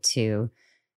accountable to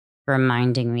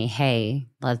reminding me, hey,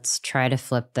 let's try to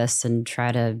flip this and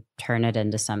try to turn it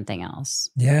into something else.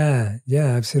 Yeah,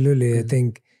 absolutely. I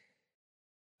think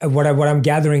what I'm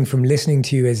gathering from listening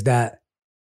to you is that,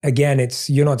 again,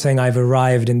 you're not saying I've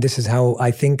arrived and this is how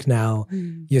I think now.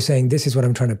 You're saying this is what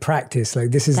I'm trying to practice.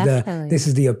 Like this is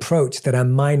the approach that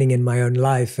I'm mining in my own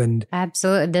life. And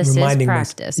absolutely, this is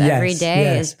practice. Every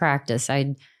day is practice.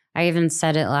 I even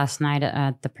said it last night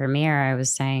at the premiere. I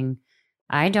was saying,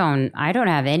 I don't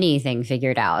have anything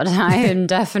figured out. I am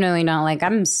definitely not like,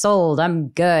 I'm sold, I'm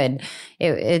good.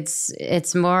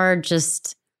 It's more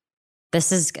just,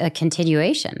 this is a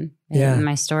continuation. Yeah.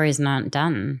 My story's not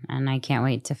done, and I can't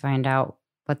wait to find out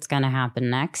what's going to happen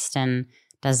next. And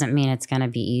doesn't mean it's going to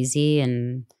be easy,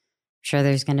 and I'm sure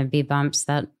there's going to be bumps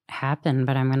that happen,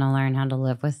 but I'm going to learn how to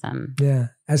live with them. Yeah.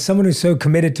 As someone who's so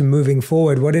committed to moving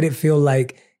forward, what did it feel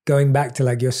like going back to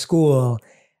like your school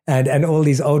and all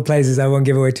these old places? I won't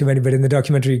give away too many, but in the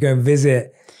documentary you go and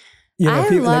visit, you know,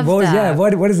 people love like, that.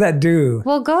 What does that do?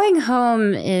 Well, going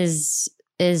home is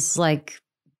like,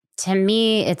 to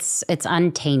me, it's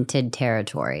untainted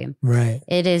territory. Right.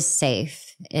 It is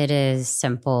safe. It is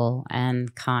simple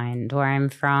and kind. Where I'm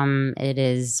from, it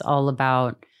is all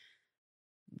about,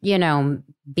 you know,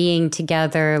 being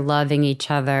together, loving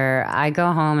each other. I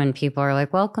go home and people are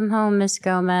like, welcome home, Miss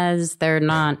Gomez. They're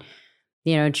not,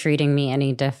 you know, treating me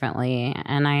any differently.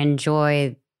 And I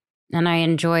enjoy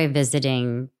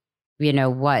visiting, you know,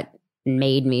 what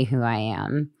made me who I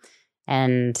am.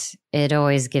 And it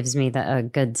always gives me a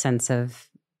good sense of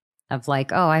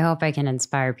like, oh, I hope I can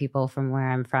inspire people from where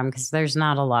I'm from, because there's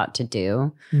not a lot to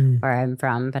do where I'm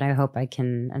from, but I hope I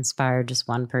can inspire just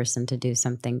one person to do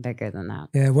something bigger than that.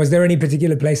 Yeah. Was there any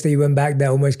particular place that you went back that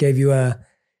almost gave you a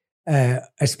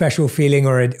special feeling,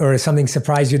 or something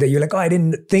surprised you that you're like, oh, I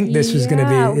didn't think this was going to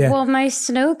be? Yeah. Well, my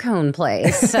snow cone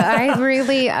place.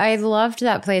 I loved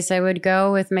that place. I would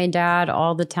go with my dad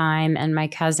all the time and my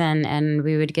cousin, and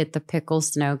we would get the pickle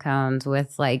snow cones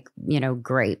with, like, you know,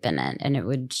 grape in it. And it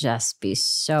would just be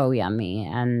so yummy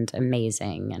and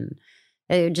amazing. And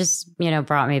it just, you know,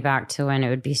 brought me back to when it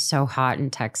would be so hot in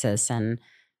Texas, and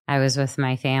I was with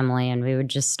my family, and we would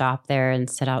just stop there and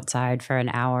sit outside for an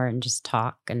hour and just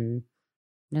talk. And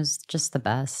it was just the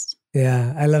best.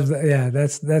 Yeah, I love that. Yeah,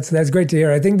 that's great to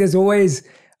hear. I think there's always,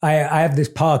 I have this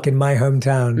park in my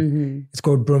hometown. Mm-hmm. It's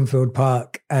called Broomfield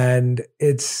Park, and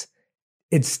it's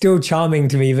still charming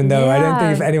to me, even though I don't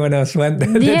think if anyone else went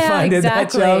there, they'd find it that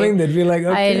charming. They'd be like,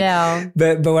 okay. I know.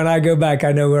 But when I go back,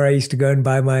 I know where I used to go and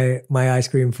buy my ice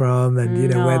cream from, and you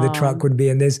know where the truck would be.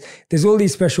 And there's all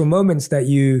these special moments that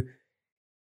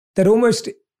almost,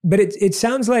 but it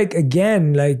sounds like,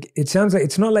 again, like it sounds like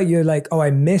it's not like you're like, oh,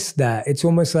 I missed that. It's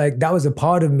almost like that was a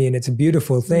part of me, and it's a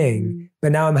beautiful thing. Mm-hmm.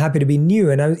 But now I'm happy to be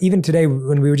new. And even today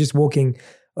when we were just walking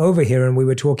over here and we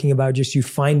were talking about just you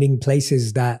finding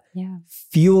places that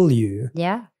fuel you.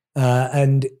 Yeah.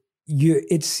 And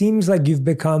it seems like you've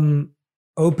become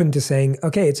open to saying,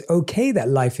 okay, it's okay that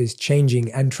life is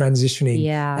changing and transitioning.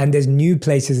 Yeah. And there's new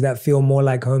places that feel more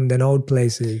like home than old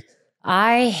places.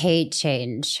 I hate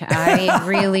change. I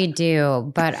really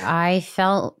do. But I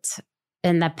felt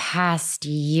in the past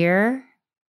year,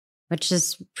 which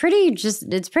is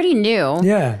it's pretty new.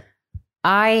 Yeah.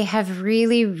 I have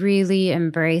really, really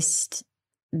embraced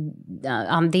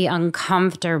the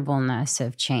uncomfortableness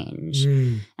of change.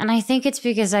 And I think it's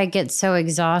because I get so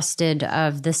exhausted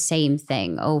of the same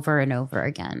thing over and over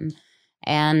again.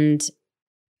 And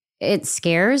it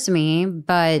scares me,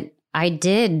 but I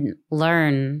did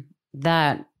learn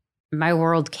that my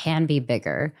world can be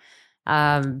bigger.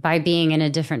 By being in a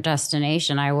different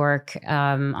destination. I work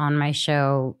on my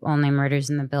show, Only Murders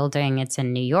in the Building. It's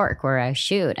in New York where I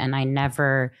shoot. And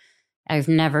I've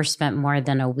never spent more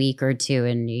than a week or two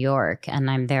in New York. And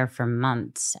I'm there for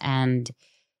months. And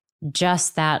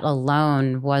just that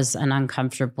alone was an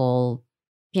uncomfortable,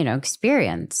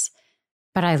 experience.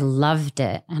 But I loved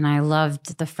it. And I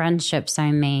loved the friendships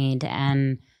I made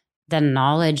and the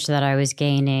knowledge that I was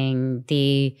gaining,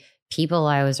 the people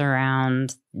I was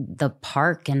around, the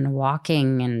park and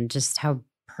walking, and just how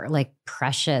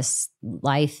precious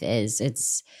life is.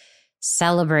 It's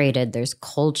celebrated. There's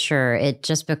culture. It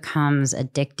just becomes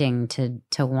addicting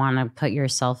to want to put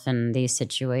yourself in these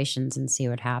situations and see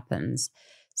what happens.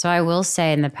 So I will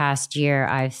say in the past year,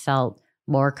 I've felt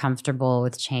more comfortable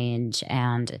with change,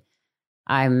 and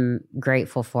I'm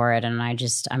grateful for it. And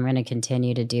I'm going to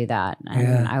continue to do that.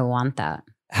 And I want that.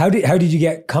 How did you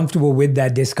get comfortable with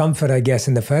that discomfort, I guess,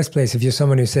 in the first place? If you're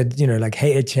someone who said,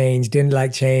 hated change, didn't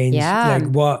like change,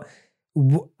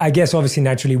 I guess obviously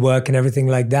naturally work and everything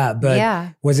like that.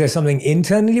 But was there something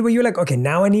internally where you're like, okay,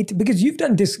 now I need to, because you've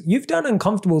done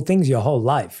uncomfortable things your whole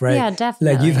life, right? Yeah,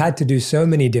 definitely. Like you've had to do so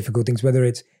many difficult things, whether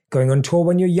it's going on tour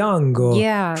when you're young or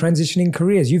transitioning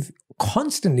careers. You've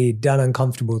constantly done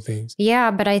uncomfortable things.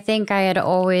 Yeah, but I think I had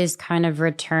always kind of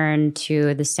returned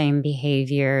to the same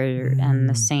behavior and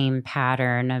the same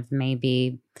pattern of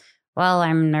maybe, well,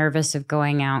 I'm nervous of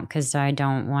going out because I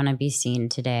don't want to be seen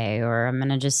today, or I'm going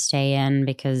to just stay in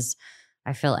because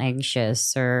I feel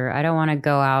anxious, or I don't want to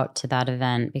go out to that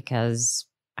event because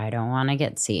I don't want to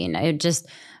get seen.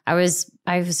 I was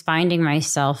finding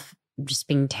myself just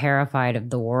being terrified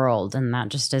of the world, and that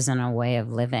just isn't a way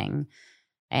of living.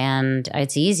 And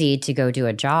it's easy to go do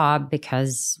a job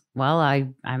because, well,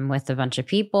 I'm with a bunch of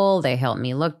people. They help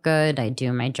me look good. I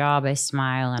do my job. I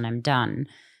smile and I'm done.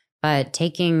 But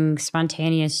taking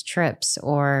spontaneous trips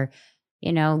or,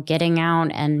 getting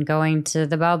out and going to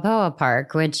the Balboa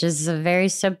Park, which is a very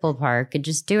simple park,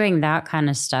 just doing that kind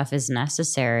of stuff is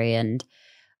necessary. And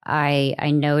I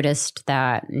noticed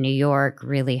that New York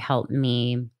really helped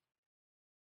me.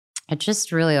 It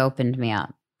just really opened me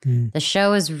up. The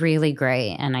show is really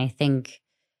great. And I think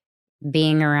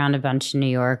being around a bunch of New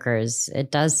Yorkers, it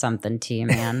does something to you,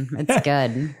 man. It's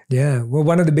good. Yeah. Well,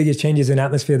 one of the biggest changes in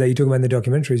atmosphere that you talk about in the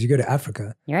documentary is you go to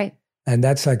Africa. You're right. And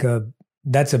that's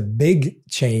a big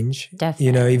change.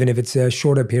 Definitely. Even if it's a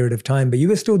shorter period of time, but you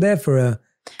were still there for a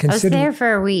considerable... I was there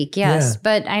for a week, yes. Yeah.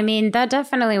 But I mean, that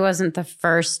definitely wasn't the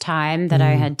first time that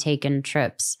I had taken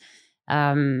trips.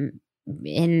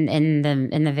 In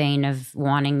the vein of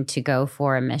wanting to go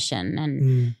for a mission.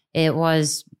 And it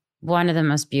was one of the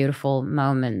most beautiful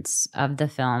moments of the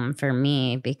film for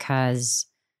me, because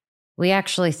we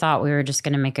actually thought we were just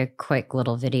going to make a quick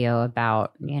little video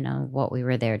about, what we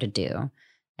were there to do.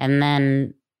 And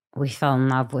then we fell in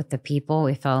love with the people,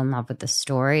 we fell in love with the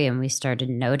story, and we started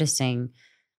noticing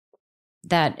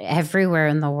that everywhere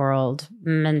in the world,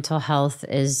 mental health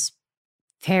is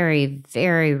very,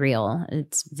 very real.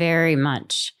 It's very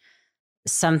much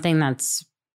something that's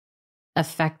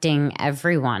affecting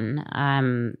everyone.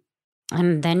 And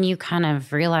then you kind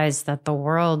of realize that the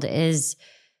world it's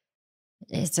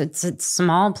a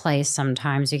small place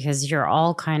sometimes, because you're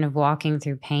all kind of walking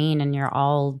through pain and you're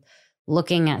all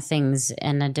looking at things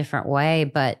in a different way,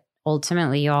 but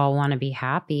ultimately you all want to be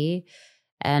happy.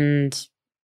 And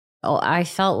I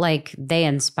felt like they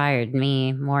inspired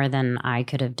me more than I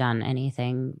could have done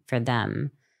anything for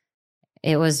them.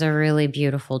 It was a really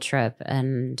beautiful trip.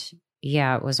 And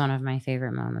it was one of my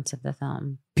favorite moments of the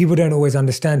film. People don't always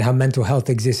understand how mental health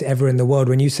exists ever in the world.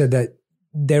 When you said that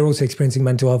they're also experiencing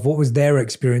mental health, what was their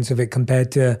experience of it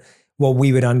compared to what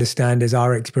we would understand as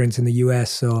our experience in the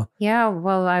US? Or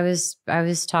well, I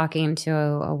was talking to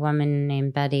a woman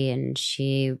named Betty, and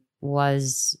she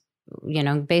was,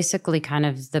 basically kind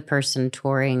of the person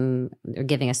touring or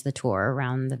giving us the tour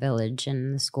around the village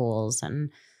and the schools. And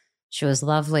she was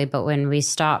lovely. But when we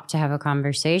stopped to have a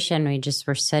conversation, we just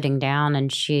were sitting down,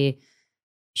 and she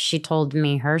told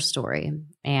me her story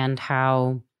and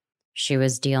how she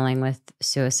was dealing with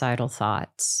suicidal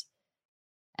thoughts,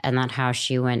 and that how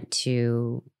she went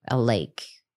to a lake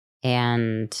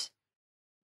and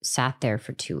sat there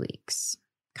for 2 weeks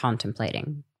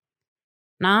contemplating.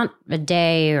 Not a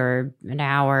day or an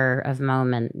hour of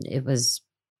moment. It was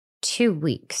 2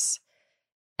 weeks.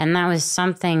 And that was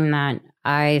something that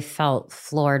I felt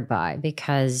floored by,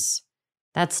 because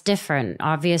that's different.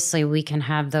 Obviously, we can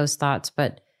have those thoughts,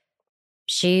 but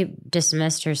she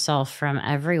dismissed herself from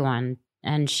everyone,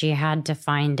 and she had to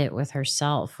find it with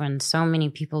herself, when so many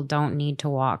people don't need to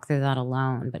walk through that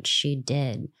alone, but she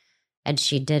did. And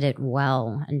she did it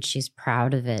well, and she's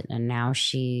proud of it. And now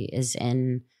she is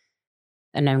in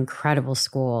an incredible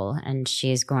school, and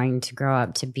she is going to grow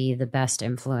up to be the best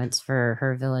influence for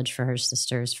her village, for her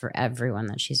sisters, for everyone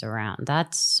that she's around.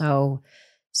 That's so,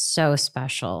 so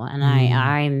special.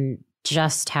 And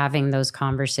just having those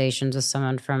conversations with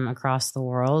someone from across the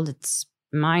world, it's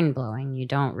mind-blowing. You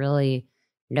don't really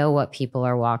know what people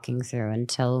are walking through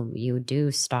until you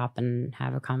do stop and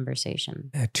have a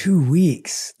conversation. 2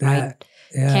 weeks.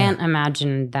 Can't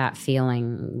imagine that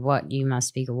feeling, what you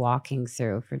must be walking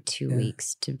through for 2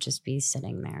 weeks to just be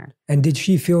sitting there. And did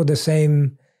she feel the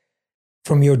same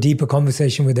from your deeper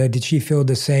conversation with her? Did she feel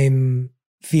the same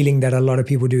feeling that a lot of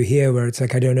people do here, where it's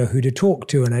like, I don't know who to talk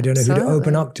to and I don't know who to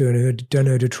open up to and I don't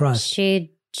know who to trust?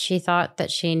 She thought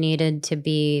that she needed to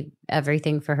be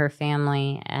everything for her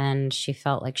family, and she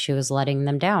felt like she was letting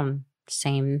them down.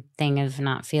 Same thing of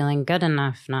not feeling good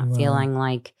enough, not feeling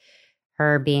like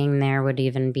her being there would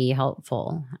even be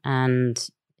helpful. And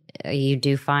you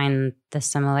do find the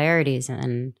similarities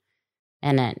in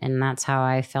it. And that's how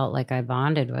I felt like I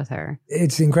bonded with her.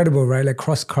 It's incredible, right? Like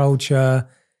cross-culture,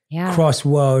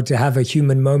 cross-world, to have a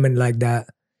human moment like that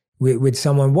with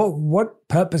someone. What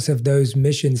purpose have those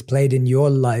missions played in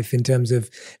your life in terms of,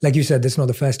 like you said, this is not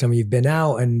the first time you've been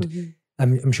out, and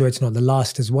I'm sure it's not the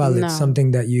last as well. No. It's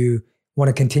something that you want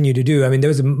to continue to do. I mean, there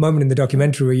was a moment in the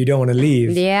documentary where you don't want to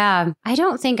leave. Yeah. I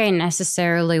don't think I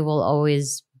necessarily will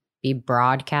always be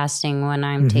broadcasting when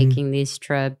I'm taking these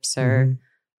trips or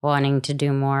wanting to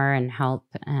do more and help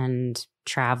and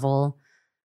travel.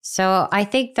 So I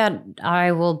think that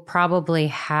I will probably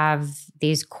have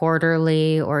these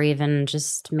quarterly or even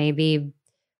just maybe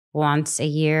once a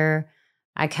year.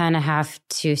 I kind of have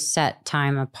to set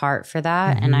time apart for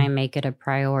that, and I make it a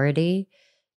priority,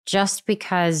 just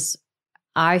because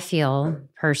I feel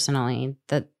personally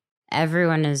that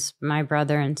everyone is my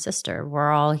brother and sister.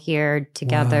 We're all here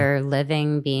together,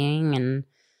 living, being, and,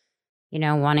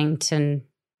 wanting to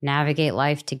navigate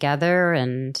life together.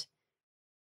 And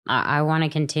I want to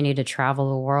continue to travel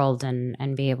the world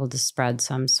and be able to spread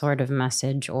some sort of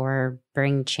message or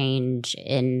bring change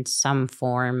in some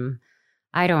form.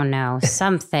 I don't know,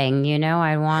 something,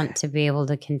 I want to be able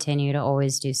to continue to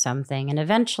always do something. And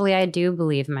eventually I do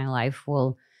believe my life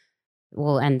will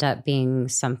end up being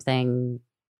something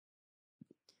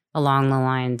along the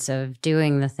lines of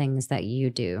doing the things that you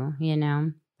do,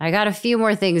 I got a few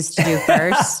more things to do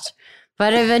first.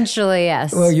 But eventually,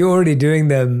 yes. Well, you're already doing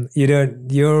them. You're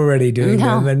already doing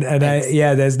them. And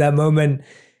there's that moment.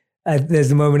 There's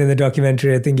the moment in the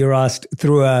documentary, I think you're asked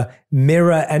through a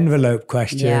mirror envelope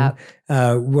question. Yeah.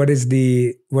 What is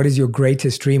your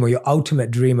greatest dream, or your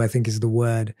ultimate dream, I think is the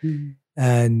word.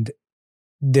 And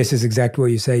this is exactly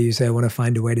what you say. You say, I want to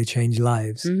find a way to change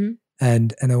lives.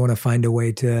 And I want to find a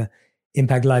way to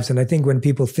impact lives. And I think when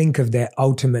people think of their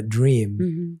ultimate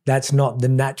dream, that's not the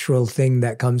natural thing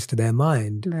that comes to their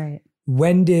mind. Right.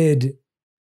 When did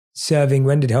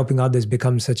helping others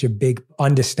become such a big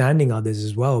understanding others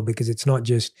as well? Because it's not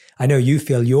just, I know you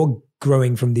feel you're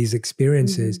growing from these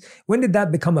experiences. When did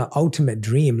that become an ultimate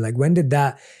dream? Like, when did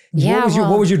that,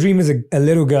 what was your dream as a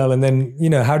little girl? And then,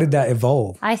 how did that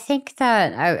evolve? I think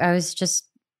that I was just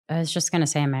going to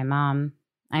say my mom.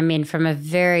 I mean, from a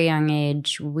very young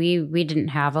age, we didn't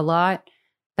have a lot,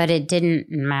 but it didn't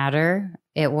matter.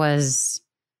 It was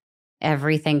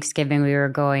every Thanksgiving we were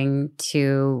going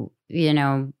to,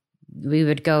 we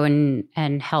would go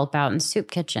and help out in soup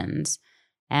kitchens.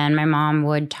 And my mom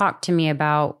would talk to me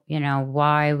about,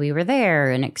 why we were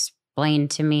there and explain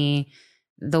to me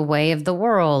the way of the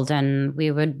world. And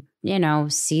we would,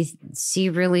 see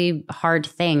really hard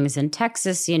things. And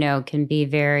Texas, can be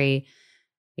very,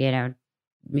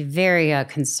 very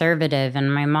conservative,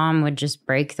 and my mom would just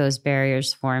break those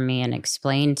barriers for me and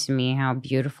explain to me how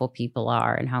beautiful people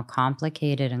are and how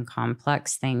complicated and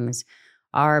complex things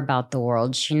are about the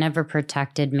world. She never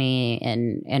protected me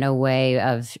in a way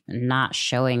of not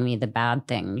showing me the bad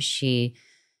things. She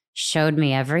showed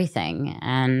me everything,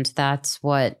 and that's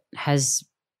what has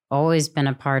always been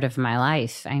a part of my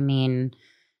life. I mean,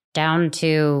 down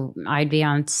to I'd be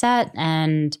on set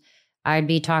and I'd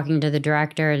be talking to the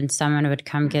director and someone would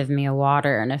come give me a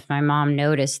water. And if my mom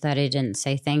noticed that I didn't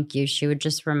say thank you, she would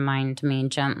just remind me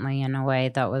gently in a way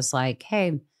that was like,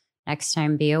 hey, next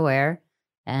time be aware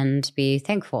and be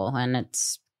thankful. And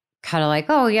it's kind of like,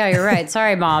 oh yeah, you're right.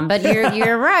 Sorry, Mom, but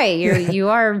you're right.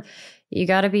 You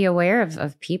got to be aware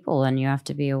of people, and you have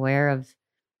to be aware of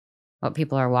what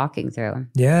people are walking through.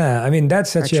 Yeah. I mean,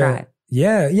 that's such and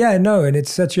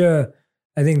it's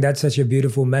I think that's such a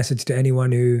beautiful message to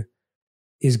anyone who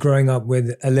is growing up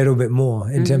with a little bit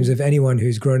more in terms of anyone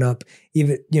who's grown up.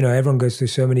 Even, everyone goes through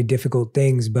so many difficult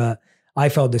things, but I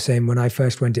felt the same when I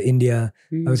first went to India.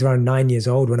 I was around 9 years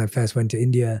old when I first went to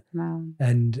India. Wow.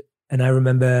 And I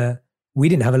remember we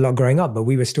didn't have a lot growing up, but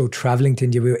we were still traveling to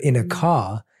India. We were in a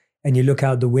car, and you look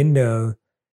out the window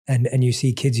and you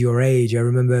see kids your age. I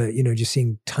remember, you know, just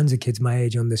seeing tons of kids my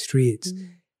age on the streets,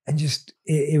 and just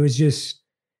it was just,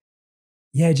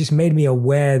 yeah, it just made me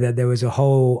aware that there was a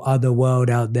whole other world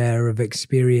out there of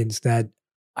experience that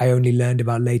I only learned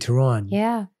about later on.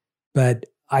 Yeah. But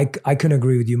I couldn't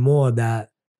agree with you more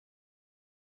that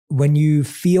when you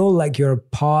feel like you're a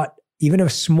part, even a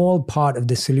small part of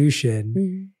the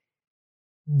solution,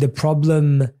 the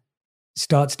problem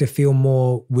starts to feel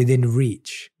more within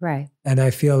reach. Right. And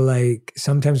I feel like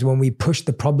sometimes when we push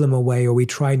the problem away or we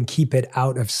try and keep it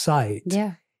out of sight,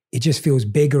 it just feels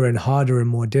bigger and harder and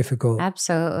more difficult.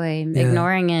 Absolutely. Yeah.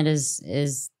 Ignoring it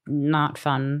is not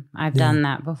fun. I've done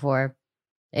that before.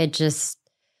 It just,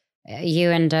 you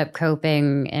end up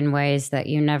coping in ways that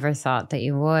you never thought that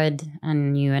you would.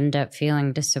 And you end up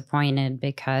feeling disappointed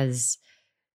because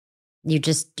you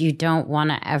don't want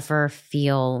to ever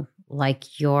feel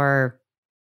like you're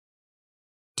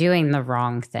doing the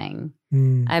wrong thing.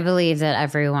 I believe that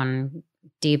everyone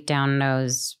deep down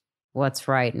knows what's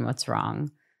right and what's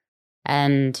wrong.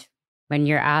 And when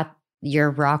you're at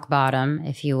your rock bottom,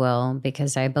 if you will,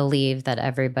 because I believe that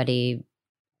everybody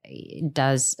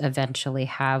does eventually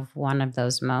have one of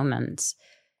those moments,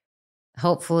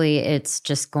 hopefully it's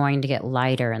just going to get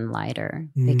lighter and lighter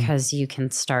because you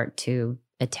can start to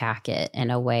attack it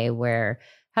in a way where,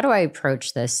 how do I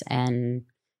approach this and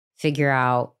figure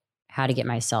out how to get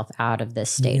myself out of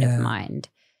this state of mind?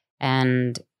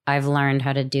 And I've learned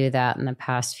how to do that in the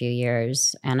past few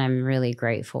years, and I'm really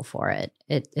grateful for it.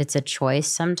 It's a choice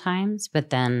sometimes, but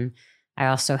then I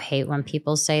also hate when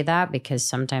people say that because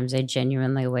sometimes I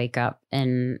genuinely wake up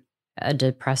in a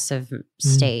depressive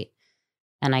state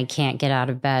and I can't get out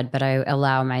of bed, but I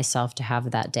allow myself to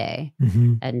have that day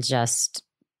and just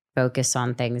focus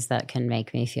on things that can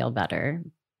make me feel better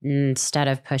instead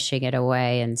of pushing it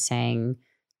away and saying,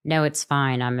 no, it's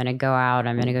fine. I'm going to go out.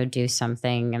 I'm going to go do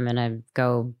something. I'm going to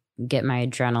go get my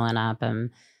adrenaline up.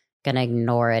 I'm going to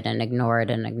ignore it and ignore it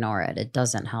and ignore it. It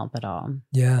doesn't help at all.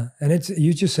 Yeah. And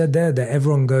you just said there that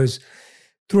everyone goes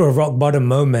through a rock bottom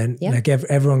moment. Yep. Like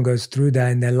everyone goes through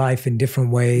that in their life in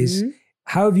different ways.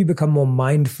 How have you become more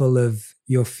mindful of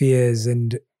your fears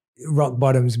and rock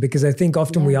bottoms? Because I think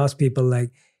often we ask people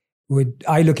like,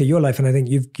 I look at your life and I think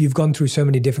you've gone through so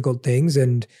many difficult things,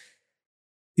 and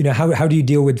you know, how do you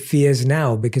deal with fears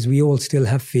now? Because we all still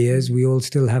have fears, we all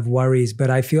still have worries, but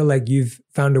I feel like you've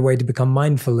found a way to become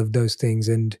mindful of those things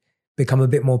and become a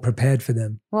bit more prepared for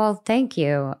them. Well, thank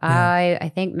you. Yeah. I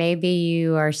think maybe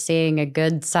you are seeing a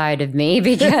good side of me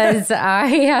because I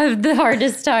have the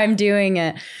hardest time doing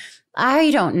it.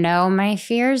 I don't know. My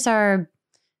fears are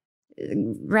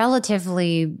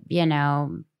relatively, you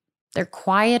know, they're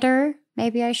quieter,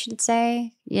 maybe I should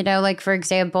say. You know, like, for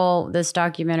example, this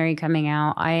documentary coming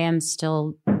out, I am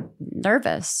still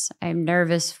nervous. I'm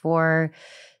nervous for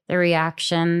the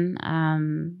reaction,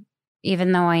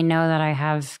 even though I know that I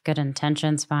have good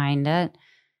intentions behind it.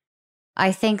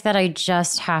 I think that I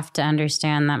just have to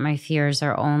understand that my fears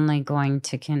are only going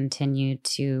to continue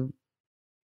to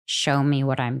show me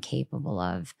what I'm capable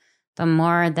of. The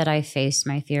more that I face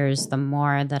my fears, the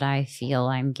more that I feel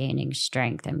I'm gaining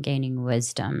strength, I'm gaining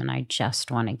wisdom, and I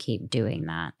just want to keep doing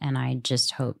that. And I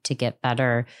just hope to get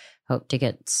better, hope to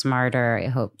get smarter, I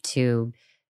hope to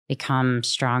become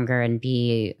stronger and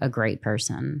be a great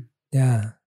person. Yeah,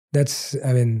 that's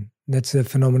a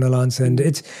phenomenal answer. And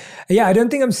I don't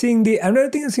think I'm seeing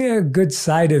a good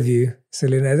side of you,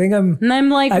 Selena. I'm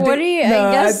like, I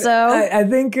guess so. I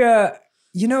think, I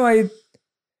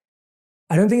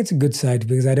don't think it's a good side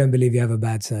because I don't believe you have a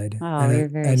bad side. Oh, you're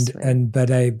very sweet.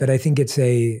 But I think it's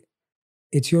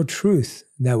your truth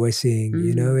that we're seeing.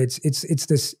 You know, it's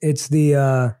the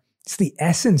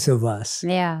essence of us.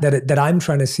 Yeah. That I'm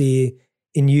trying to see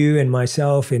in you and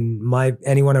myself, in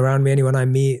anyone around me, anyone I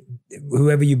meet,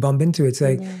 whoever you bump into. It's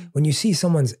like when you see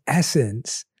someone's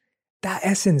essence, that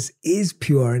essence is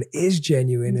pure and is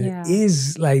genuine and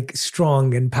is like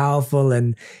strong and powerful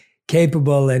and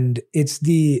capable, and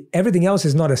everything else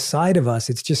is not a side of us.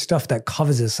 It's just stuff that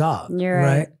covers us up. You're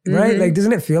right. Right? Like,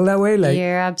 doesn't it feel that way? Like,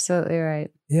 you're absolutely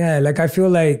right. Yeah. Like, I feel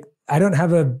like I don't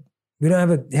have a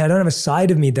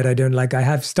side of me that I don't like. I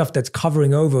have stuff that's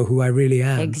covering over who I really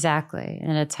am. Exactly.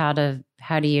 And it's how do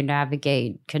you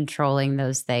navigate controlling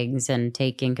those things and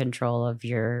taking control of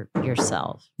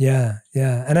yourself. Yeah.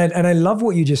 Yeah. And I love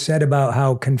what you just said about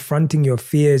how confronting your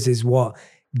fears is what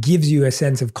gives you a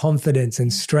sense of confidence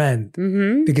and strength.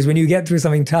 Because when you get through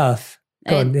something tough,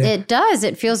 it does.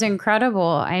 It feels incredible.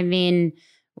 I mean,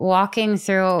 walking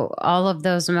through all of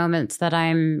those moments that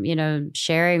I'm,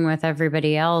 sharing with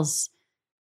everybody else,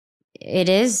 It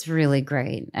is really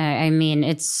great. I mean,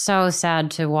 it's so sad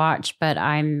to watch, but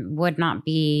I would not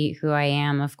be who I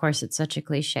am. Of course, it's such a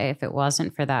cliche if it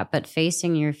wasn't for that. But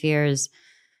facing your fears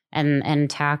and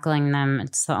tackling them,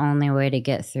 it's the only way to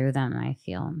get through them, I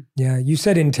feel. Yeah, you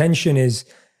said intention is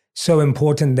so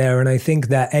important there. And I think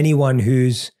that anyone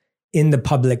who's in the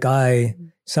public eye,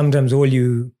 sometimes all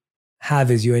you have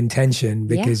is your intention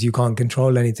because you can't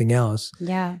control anything else.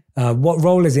 Yeah. What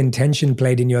role has intention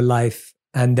played in your life?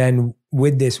 And then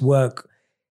with this work,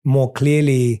 more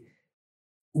clearly,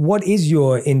 what is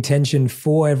your intention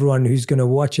for everyone who's going to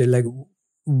watch it? Like,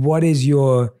 what is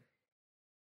your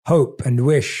hope and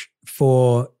wish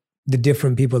for the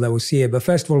different people that will see it? But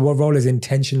first of all, what role has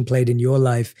intention played in your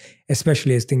life,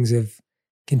 especially as things have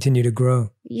continued to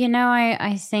grow? You know,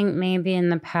 I think maybe in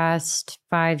the past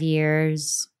 5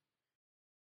 years,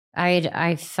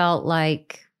 I felt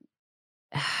like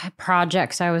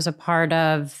projects I was a part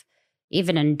of,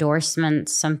 even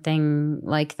endorsements, something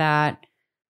like that.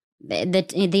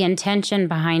 The intention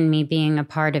behind me being a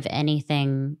part of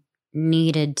anything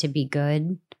needed to be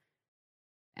good.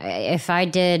 If I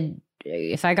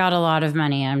got a lot of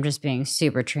money, I'm just being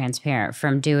super transparent,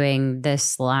 from doing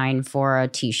this line for a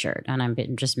t-shirt, and I'm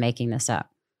just making this up,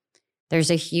 there's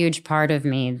a huge part of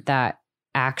me that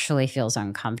actually feels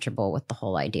uncomfortable with the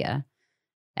whole idea.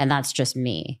 And that's just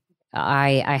me.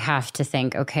 I have to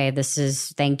think, okay,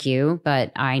 thank you,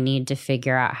 but I need to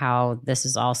figure out how this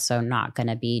is also not going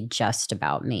to be just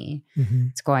about me. Mm-hmm.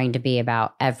 It's going to be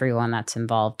about everyone that's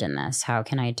involved in this. How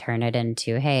can I turn it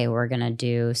into, hey, we're going to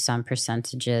do some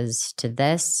percentages to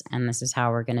this, and this is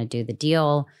how we're going to do the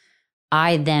deal.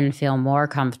 I then feel more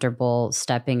comfortable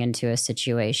stepping into a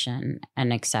situation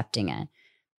and accepting it.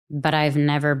 But I've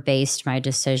never based my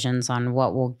decisions on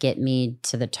what will get me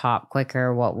to the top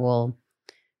quicker, what will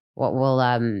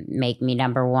make me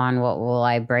number one, what will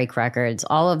I break records.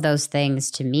 All of those things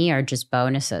to me are just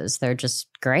bonuses. They're just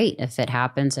great. If it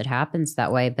happens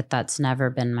that way, but that's never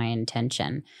been my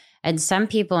intention. And some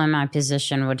people in my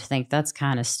position would think that's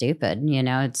kind of stupid. You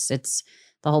know, it's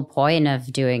the whole point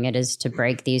of doing it is to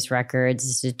break these records,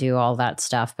 is to do all that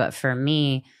stuff. But for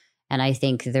me, and I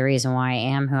think the reason why I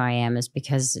am who I am is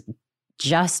because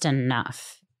just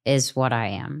enough is what I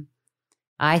am.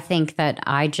 I think that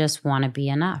I just want to be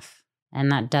enough.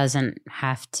 And that doesn't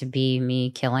have to be me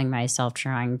killing myself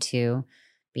trying to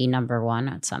be number one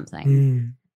at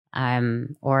something.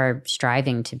 Or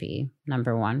striving to be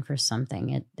number one for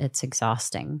something. It's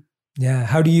exhausting. Yeah.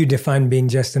 How do you define being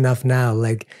just enough now?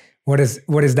 Like, what is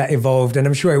that evolved? And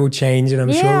I'm sure it will change and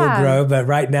I'm sure it will grow. But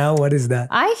right now, what is that?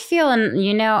 I feel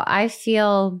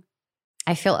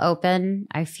open.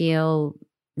 I feel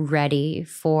ready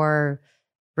for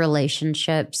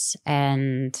relationships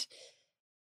and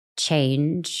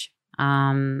change.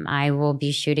 I will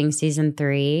be shooting season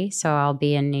 3, so I'll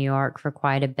be in New York for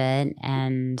quite a bit,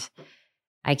 and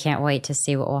I can't wait to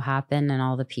see what will happen and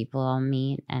all the people I'll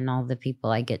meet and all the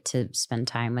people I get to spend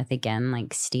time with again,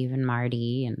 like Steve and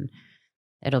Marty, and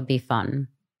it'll be fun.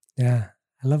 Yeah,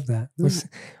 I love that. Well,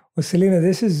 Selena,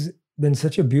 this has been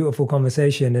such a beautiful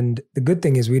conversation, and the good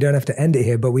thing is we don't have to end it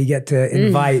here, but we get to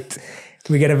invite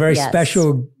we get a very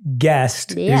special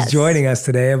guest who's joining us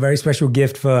today, a very special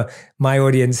gift for my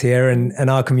audience here and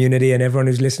our community and everyone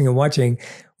who's listening and watching.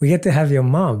 We get to have your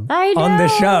mom on the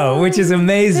show, which is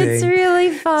amazing. It's really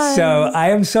fun. So I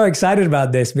am so excited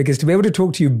about this, because to be able to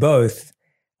talk to you both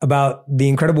about the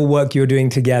incredible work you're doing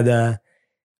together,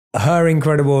 her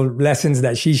incredible lessons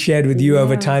that she shared with you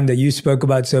over time that you spoke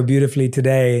about so beautifully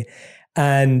today.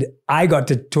 And I got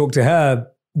to talk to her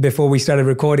before we started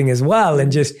recording as well,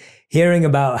 and just hearing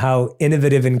about how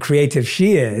innovative and creative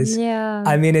she is. Yeah.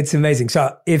 I mean, it's amazing.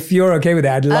 So if you're okay with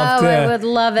it, I'd love to I would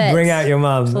love it. Bring out your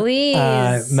mom. Please.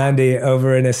 Mandy,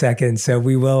 over in a second. So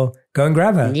we will go and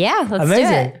grab her. Yeah, let's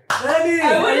amazing. do it. Mandy!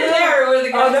 I wasn't there with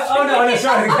the guys. Oh, no,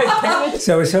 sorry.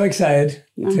 So we're so excited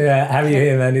to have you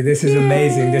here, Mandy. This is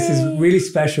amazing. This is really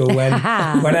special. When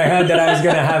I heard that I was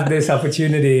going to have this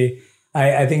opportunity,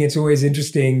 I think it's always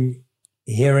interesting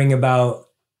hearing about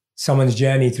someone's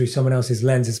journey through someone else's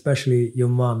lens, especially your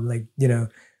mom. Like, you know,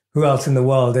 who else in the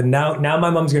world? And now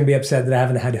my mom's going to be upset that I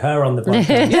haven't had her on the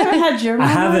podcast. You haven't had your mom?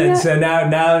 I haven't. So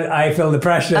now I feel the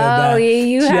pressure. Oh,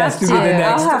 you have to. Be the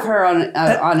next. I'll have her on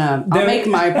I'll make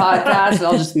my podcast.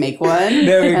 I'll just make one.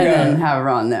 There we go. And then have her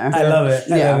on there. I love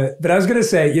it. I love it. But I was going to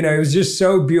say, you know, it was just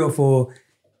so beautiful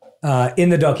in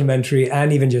the documentary,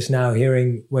 and even just now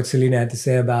hearing what Selena had to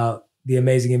say about the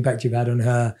amazing impact you've had on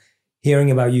her,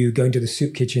 hearing about you going to the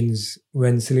soup kitchens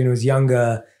when Selena was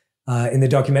younger, in the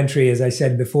documentary, as I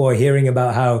said before, hearing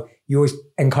about how you always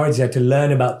encouraged her to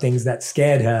learn about things that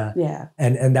scared her,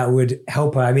 and that would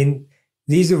help her. I mean,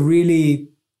 these are really,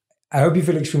 I hope you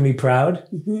feel extremely proud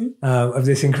of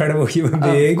this incredible human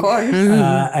being. Of course.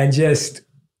 And just,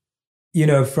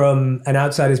 from an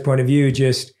outsider's point of view,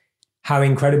 just how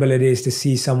incredible it is to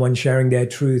see someone sharing their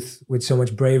truth with so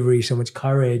much bravery, so much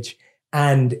courage,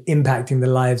 and impacting the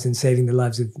lives and saving the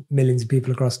lives of millions of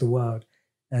people across the world.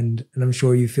 And I'm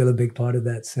sure you feel a big part of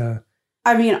that. So,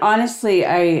 I mean, honestly,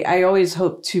 I always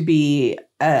hope to be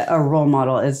a role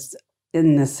model, as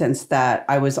in the sense that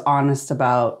I was honest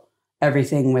about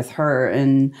everything with her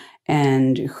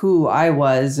and who I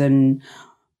was and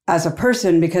as a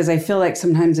person, because I feel like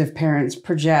sometimes if parents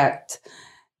project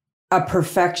a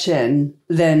perfection,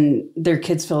 then their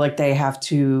kids feel like they have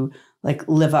to like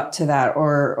live up to that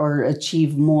or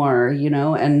achieve more,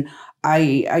 and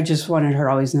I just wanted her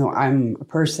to always know I'm a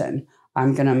person.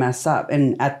 I'm going to mess up.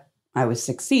 And I was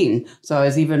 16, so I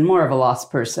was even more of a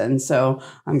lost person. So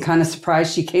I'm kind of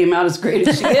surprised she came out as great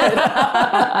as she did,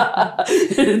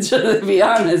 to be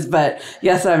honest. But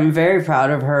yes, I'm very proud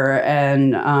of her.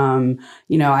 And,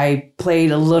 I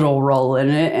played a little role in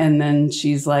it. And then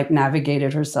she's like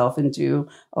navigated herself into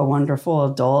a wonderful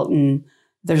adult. And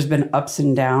there's been ups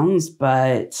and downs,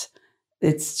 but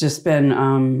it's just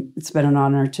been, it's been an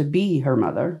honor to be her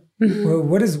mother. Well,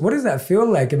 what does that feel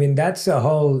like? I mean, that's a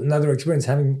whole another experience,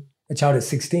 having a child at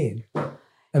 16. I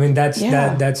mean, that's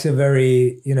a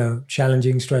very,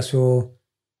 challenging, stressful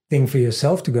thing for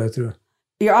yourself to go through.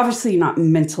 You're obviously not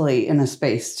mentally in a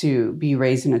space to be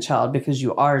raising a child because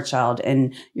you are a child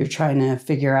and you're trying to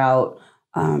figure out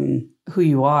who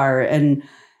you are. And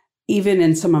even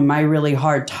in some of my really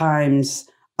hard times,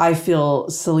 I feel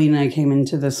Selena came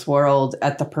into this world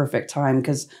at the perfect time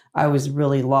because I was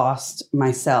really lost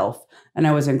myself and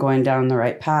I wasn't going down the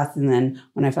right path. And then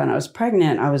when I found out I was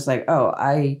pregnant, I was like, oh,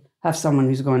 I have someone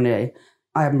who's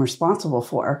I'm responsible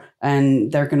for,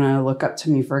 and they're going to look up to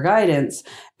me for guidance.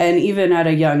 And even at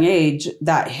a young age,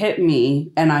 that hit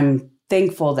me, and I'm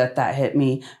thankful that hit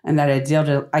me and that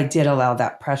I did allow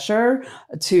that pressure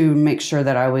to make sure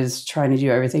that I was trying to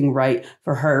do everything right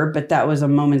for her. But that was a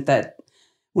moment that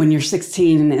when you're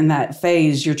 16 in that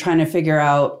phase, you're trying to figure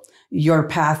out your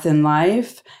path in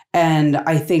life. And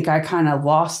I think I kind of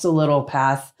lost a little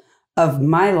path of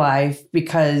my life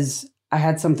because I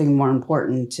had something more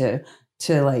important to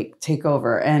like take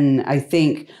over. And I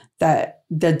think that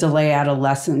the delay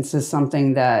adolescence is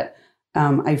something that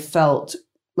I felt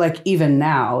like even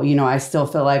now, I still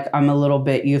feel like I'm a little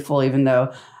bit youthful, even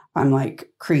though I'm like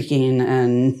creaking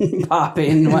and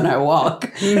popping when I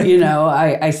walk.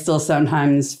 I still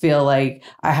sometimes feel like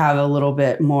I have a little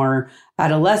bit more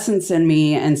adolescence in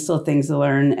me and still things to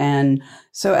learn. And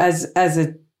so as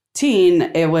a teen,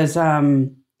 it was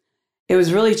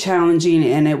really challenging,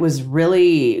 and it was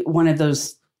really one of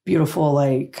those beautiful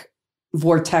like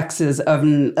vortexes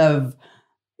of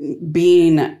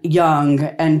being young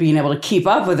and being able to keep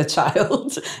up with a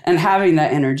child and having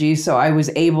that energy. So I was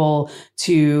able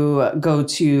to go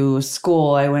to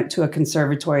school. I went to a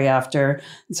conservatory after.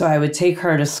 So I would take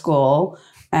her to school,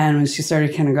 and when she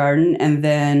started kindergarten, and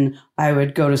then I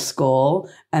would go to school,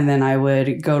 and then I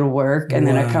would go to work, and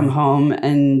then I'd come home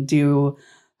and do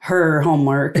her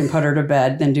homework and put her to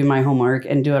bed, then do my homework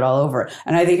and do it all over.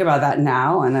 And I think about that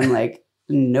now, and I'm like,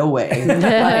 no way.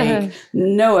 Like,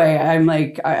 no way. I'm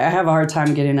like, I have a hard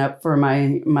time getting up for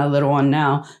my little one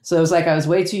now. So it was like I was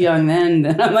way too young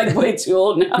then I'm like way too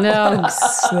old now. No,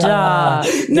 stop.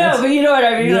 No, but you know what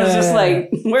I mean? Yeah. It was just like,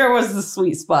 where was the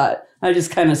sweet spot? I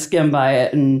just kind of skimmed by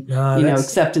it and,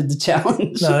 accepted the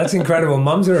challenge. No, that's incredible.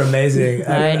 Moms are amazing.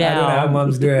 I don't know how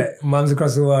moms do it. Moms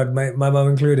across the world, my mom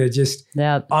included, just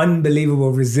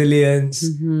unbelievable resilience,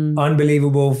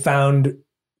 unbelievable found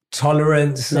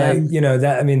tolerance,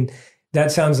 that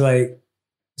sounds like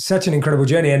such an incredible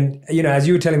journey. And as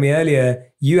you were telling me earlier,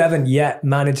 you haven't yet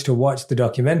managed to watch the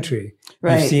documentary.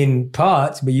 Right. You've seen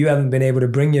parts, but you haven't been able to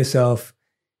bring yourself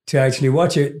to actually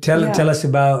watch it. Tell us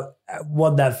about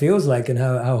what that feels like and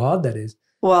how hard that is.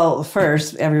 Well,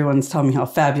 first, everyone's telling me how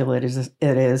fabulous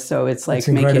it is. So it's like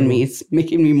making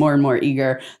me more and more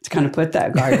eager to kind of put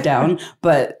that guard down.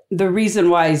 But the reason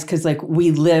why is because like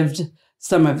we lived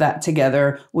some of that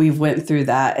together. We've went through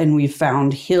that and we've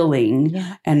found healing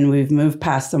and we've moved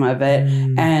past some of it.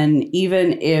 And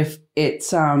even if it's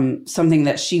something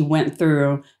that she went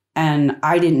through and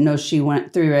I didn't know she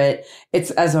went through it,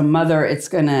 it's as a mother, it's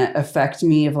going to affect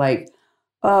me of like,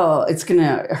 oh, it's going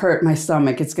to hurt my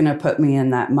stomach. It's going to put me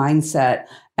in that mindset.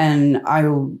 And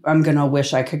I'm going to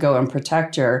wish I could go and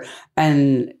protect her.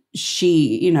 And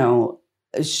she,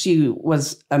 she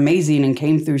was amazing and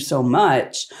came through so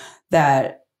much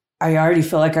that I already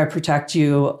feel like I protect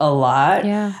you a lot.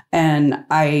 Yeah. And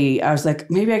I was like,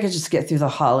 maybe I could just get through the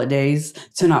holidays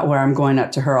to not where I'm going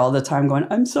up to her all the time going,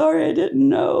 I'm sorry, I didn't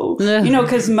know.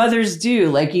 Because mothers do,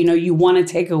 like, you want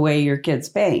to take away your kid's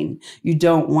pain. You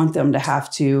don't want them to have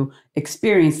to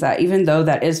experience that, even though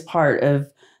that is part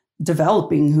of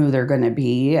developing who they're going to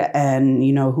be and,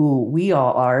 who we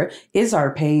all are, is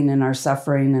our pain and our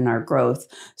suffering and our growth.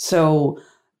 So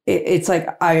it's like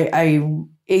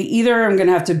either I'm going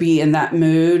to have to be in that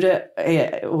mood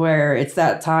where it's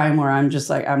that time where I'm just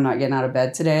like, I'm not getting out of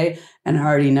bed today. And I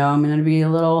already know I'm going to be a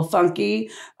little funky.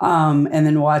 And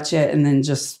then watch it and then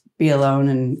just be alone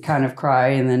and kind of cry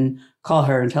and then call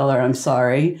her and tell her I'm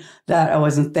sorry that I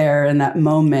wasn't there in that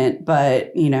moment.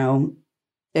 But,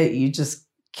 you just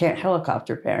can't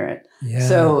helicopter parent. Yeah.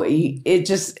 So it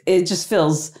just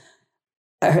feels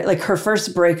like her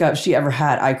first breakup she ever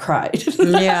had, I cried.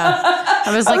 Yeah.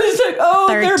 I was like, oh,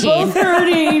 13. They're both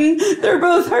hurting. They're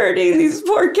both hurting. These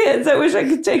poor kids. I wish I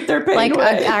could take their pain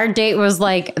away. Our date was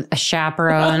like a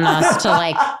chaperone us to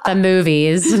like the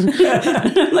movies.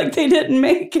 Like they didn't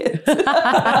make it.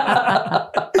 I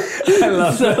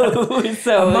love that.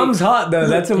 So a mom's heart though.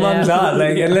 That's a mom's heart.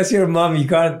 Like unless you're a mom, you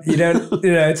don't,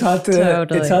 it's hard to,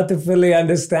 it's hard to fully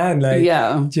understand. Like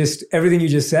just everything you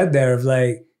just said there of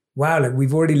like, wow, like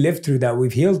we've already lived through that.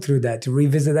 We've healed through that. To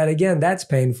revisit that again, that's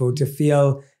painful. To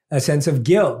feel a sense of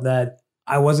guilt that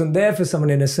I wasn't there for someone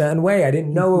in a certain way. I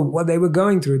didn't know what they were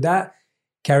going through. That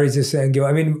carries a certain guilt.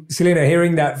 I mean, Selena,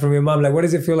 hearing that from your mom, like, what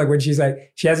does it feel like when she's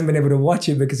like, she hasn't been able to watch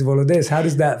it because of all of this? How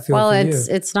does that feel for you? Well,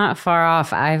 it's not far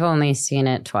off. I've only seen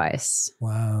it twice.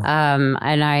 Wow.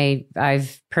 And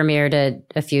I've premiered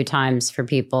it a few times for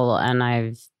people and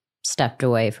I've stepped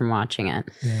away from watching it.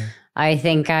 Yeah. I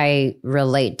think I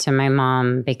relate to my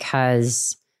mom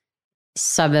because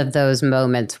some of those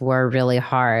moments were really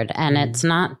hard. And it's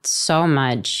not so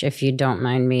much, if you don't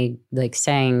mind me like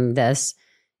saying this,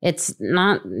 it's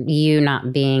not you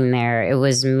not being there. It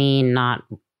was me not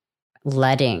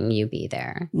letting you be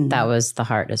there. Mm-hmm. That was the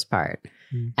hardest part.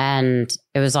 Mm-hmm. And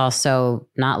it was also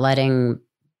not letting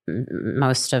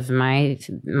most of my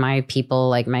people,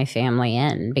 like my family,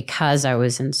 in because I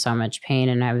was in so much pain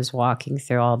and I was walking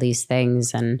through all these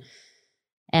things. And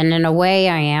in a way,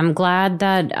 I am glad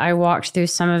that I walked through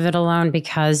some of it alone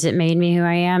because it made me who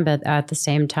I am. But at the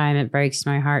same time, it breaks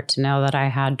my heart to know that I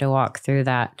had to walk through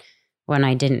that when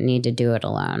I didn't need to do it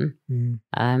alone.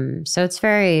 Mm. So it's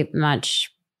very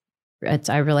much,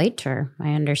 I relate to her.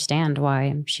 I understand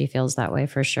why she feels that way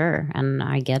for sure. And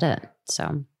I get it.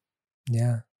 So,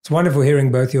 yeah. It's wonderful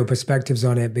hearing both your perspectives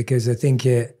on it because I think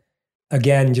it,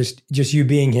 again, just you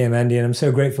being here, Mandy, and I'm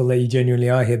so grateful that you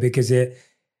genuinely are here because it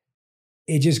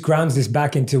just grounds this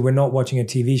back into we're not watching a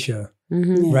TV show,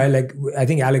 right? Like I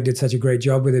think Alec did such a great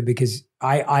job with it because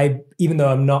I even though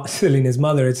I'm not Selena's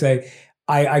mother, it's like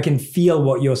I can feel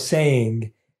what you're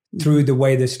saying through the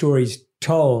way the story's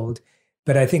told.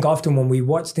 But I think often when we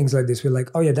watch things like this, we're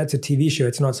like, oh yeah, that's a TV show.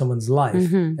 It's not someone's life.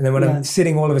 Mm-hmm. And then when I'm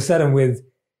sitting all of a sudden with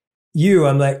you,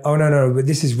 I'm like, oh no, but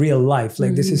this is real life.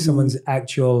 Like this is someone's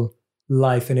actual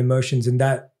life and emotions, and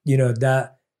that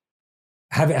that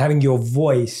having your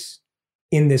voice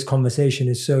in this conversation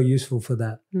is so useful for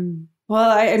that.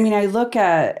 Well, I mean, I look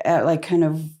at like kind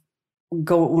of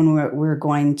when we're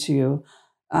going to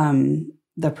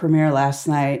the premiere last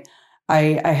night.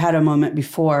 I had a moment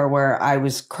before where I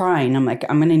was crying. I'm like,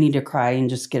 I'm going to need to cry and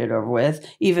just get it over with,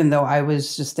 even though I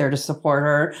was just there to support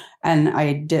her and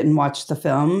I didn't watch the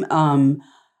film.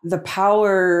 The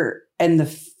power and the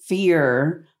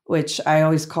fear, which I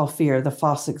always call fear, the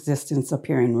false existence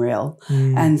appearing real.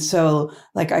 And so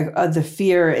like the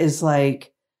fear is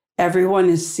like, everyone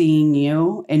is seeing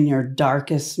you in your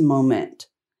darkest moment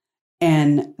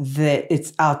and that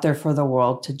it's out there for the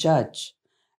world to judge.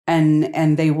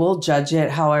 And they will judge it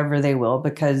however they will,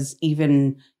 because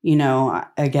even,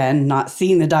 again, not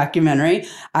seeing the documentary,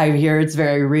 I hear it's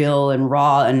very real and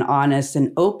raw and honest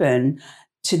and open.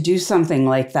 To do something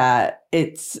like that,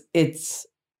 it's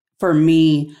for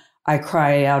me, I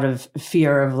cry out of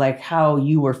fear of like how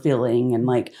you were feeling and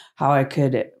like how I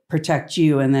could protect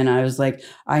you. And then I was like,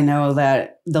 I know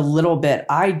that the little bit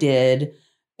I did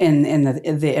in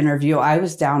the interview, I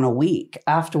was down a week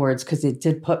afterwards because it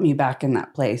did put me back in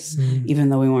that place, even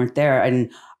though we weren't there.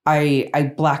 And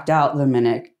I blacked out the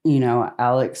minute,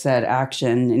 Alex said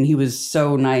action, and he was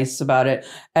so nice about it.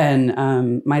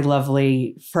 And my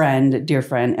lovely dear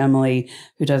friend, Emily,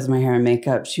 who does my hair and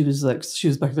makeup, she was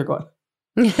back there going,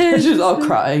 and she was all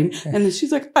crying. And then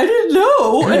she's like, I didn't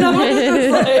know. And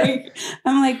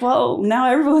I'm like, well, now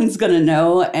everyone's going to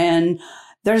know. And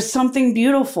there's something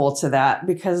beautiful to that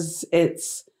because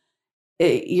it's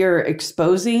you're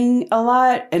exposing a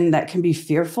lot, and that can be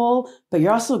fearful, but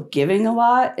you're also giving a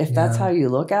lot if that's how you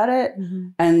look at it. Mm-hmm.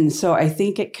 And so I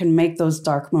think it can make those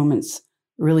dark moments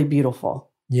really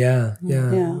beautiful. Yeah.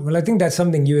 Well, I think that's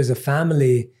something you as a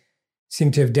family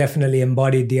seem to have definitely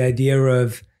embodied, the idea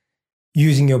of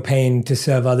using your pain to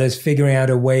serve others, figuring out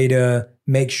a way to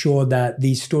make sure that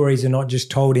these stories are not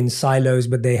just told in silos,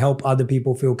 but they help other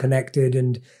people feel connected.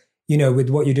 And, with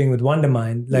what you're doing with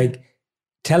Wondermind, like,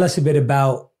 tell us a bit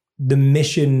about the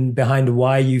mission behind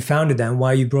why you founded that and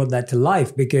why you brought that to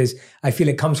life, because I feel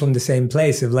it comes from the same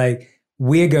place of like,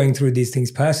 we're going through these things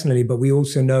personally, but we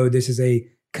also know this is a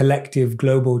collective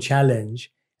global challenge.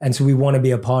 And so we want to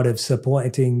be a part of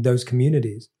supporting those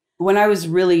communities. When I was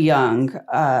really young,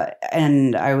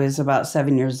 and I was about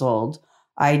 7 years old,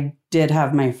 I did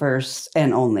have my first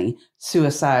and only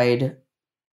suicide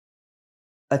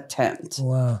attempt.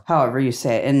 Wow. However you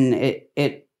say it. And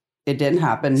it didn't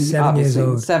happen. 7 years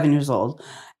old. 7 years old.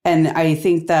 And I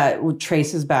think that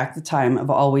traces back the time of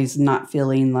always not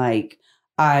feeling like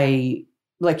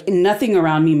nothing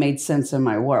around me made sense in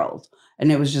my world.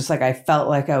 And it was just like, I felt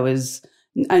like I was,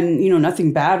 and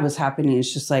nothing bad was happening.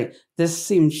 It's just like, this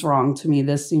seems wrong to me.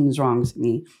 This seems wrong to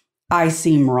me. I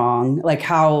seem wrong. Like,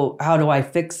 how do I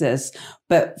fix this?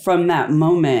 But from that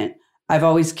moment, I've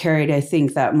always carried, I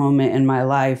think, that moment in my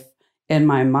life, in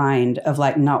my mind, of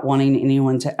like not wanting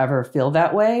anyone to ever feel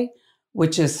that way,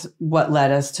 which is what led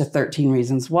us to 13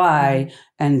 Reasons Why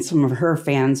and some of her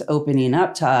fans opening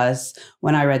up to us.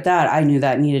 When I read that, I knew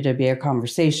that needed to be a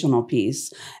conversational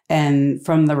piece. And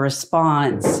from the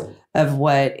response of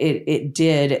what it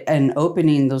did and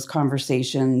opening those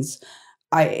conversations,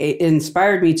 it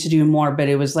inspired me to do more, but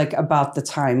it was like about the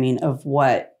timing of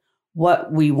what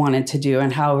we wanted to do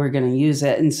and how we're going to use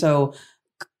it. And so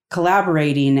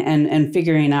collaborating and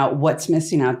figuring out what's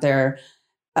missing out there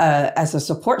as a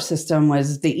support system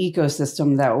was the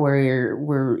ecosystem that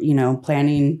we're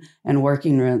planning and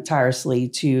working tirelessly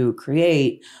to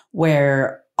create,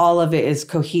 where all of it is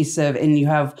cohesive and you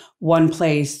have one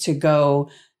place to go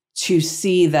to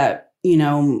see that,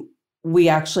 we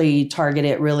actually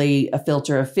targeted really a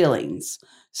filter of feelings.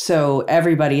 So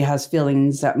everybody has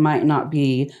feelings that might not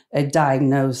be a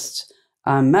diagnosed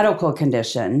medical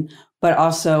condition, but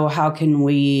also how can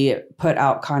we put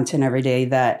out content every day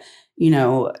that,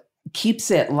 keeps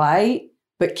it light,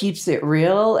 but keeps it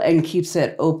real and keeps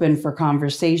it open for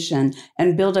conversation,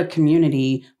 and build a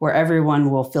community where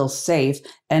everyone will feel safe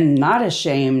and not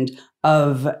ashamed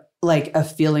of like a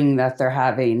feeling that they're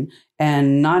having,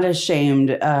 and not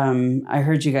ashamed. I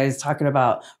heard you guys talking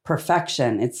about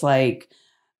perfection. It's like,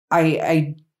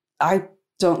 I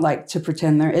don't like to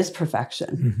pretend there is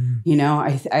perfection.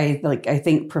 Mm-hmm. I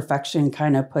think perfection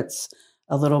kind of puts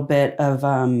a little bit of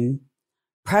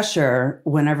pressure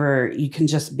whenever you can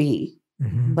just be.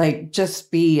 Mm-hmm. Like,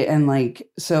 just be. And like,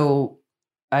 so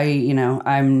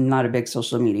I'm not a big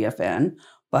social media fan,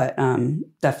 but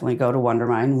definitely go to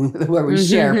Wondermind where we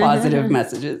share positive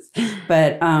messages.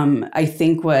 But I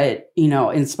think what,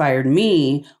 inspired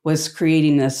me was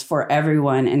creating this for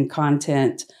everyone and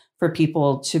content for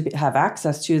people to have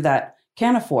access to that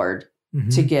can't afford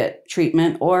to get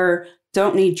treatment or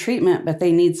don't need treatment, but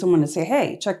they need someone to say,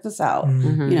 hey, check this out.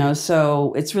 Mm-hmm.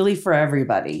 So it's really for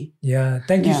everybody. Yeah.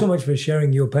 Thank you so much for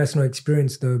sharing your personal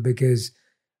experience though, because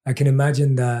I can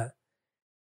imagine that,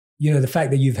 the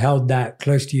fact that you've held that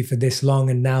close to you for this long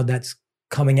and now that's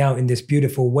coming out in this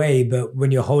beautiful way, but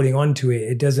when you're holding on to it,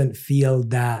 it doesn't feel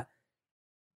that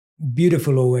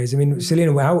beautiful always. I mean,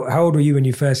 Selena, how old were you when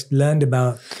you first learned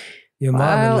about your mom?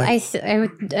 Well,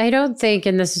 I don't think,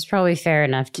 and this is probably fair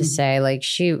enough to say, like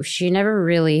she never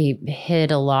really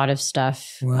hid a lot of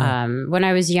stuff. Wow. When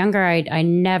I was younger, I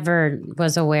never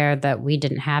was aware that we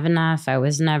didn't have enough.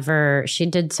 She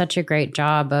did such a great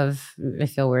job of, I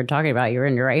feel weird talking about you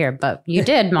in your right ear, but you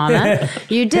did, Mama.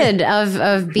 You did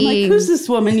of being. Like, who's this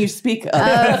woman you speak of?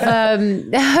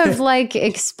 Of like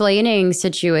explaining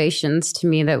situations to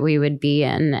me that we would be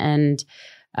in. And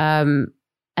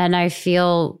I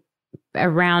feel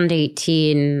around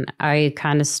 18, I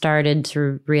kind of started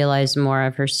to realize more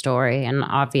of her story. And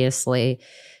obviously,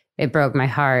 it broke my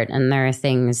heart. And there are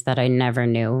things that I never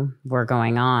knew were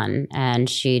going on. And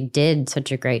she did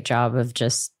such a great job of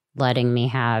just letting me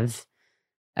have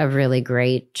a really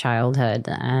great childhood.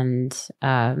 And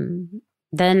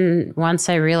then once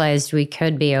I realized we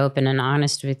could be open and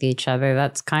honest with each other,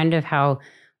 that's kind of how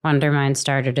Wondermind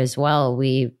started as well.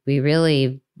 We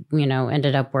really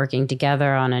ended up working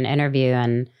together on an interview,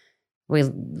 and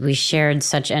we shared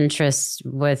such interests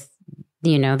with,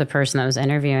 the person that was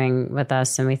interviewing with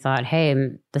us. And we thought, hey,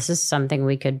 this is something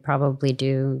we could probably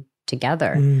do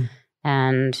together.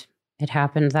 And it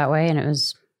happened that way, and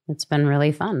it's been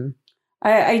really fun.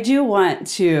 I do want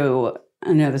to,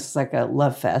 I know this is like a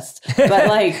love fest, but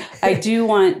like, I do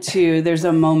want to, there's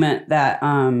a moment that,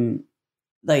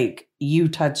 like you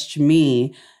touched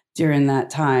me during that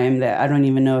time that I don't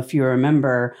even know if you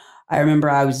remember. I remember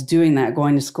I was doing that,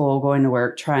 going to school, going to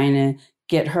work, trying to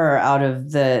get her out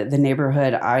of the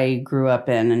neighborhood I grew up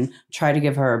in and try to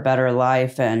give her a better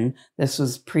life. And this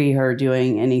was pre her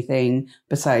doing anything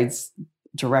besides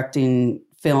directing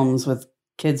films with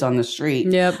kids on the street.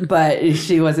 Yep. But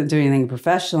she wasn't doing anything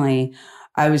professionally.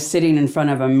 I was sitting in front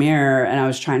of a mirror and I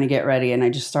was trying to get ready and I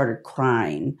just started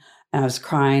crying. And I was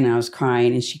crying and I was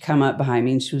crying. And she come up behind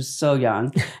me and she was so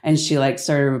young. And she like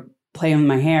started playing with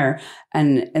my hair.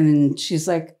 And then she's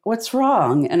like, "What's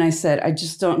wrong?" And I said, "I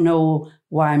just don't know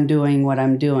why I'm doing what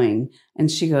I'm doing." And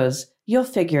she goes, "You'll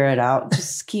figure it out.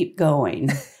 Just keep going."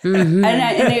 Mm-hmm.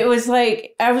 And it was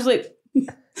like, I was like,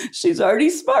 she's already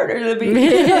smarter than me.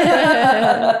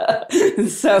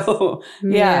 So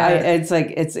it's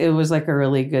like, it was like a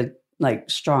really good, like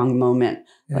strong moment.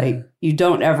 Yeah. Like you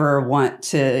don't ever want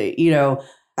to,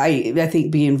 I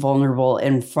think being vulnerable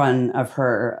in front of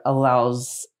her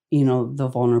allows, the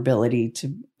vulnerability to,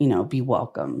 be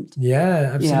welcomed.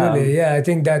 Yeah, absolutely. Yeah. I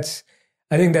think that's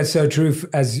so true.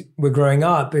 As we're growing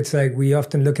up, it's like we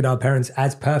often look at our parents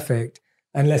as perfect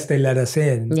unless they let us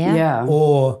in. Yeah.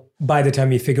 Or by the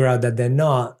time you figure out that they're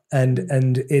not. And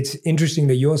it's interesting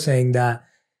that you're saying that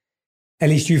at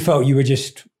least you felt you were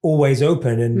just always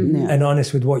open and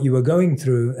honest with what you were going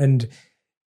through. And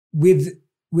with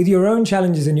your own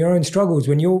challenges and your own struggles,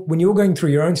 when you're going through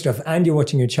your own stuff and you're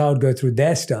watching your child go through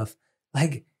their stuff,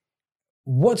 like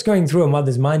what's going through a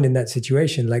mother's mind in that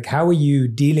situation? Like how are you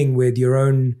dealing with your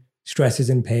own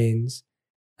stresses and pains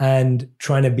and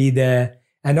trying to be there?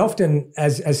 And often,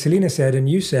 as Selena said and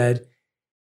you said,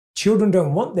 children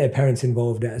don't want their parents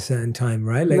involved at a certain time,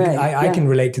 right? Like I can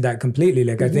relate to that completely.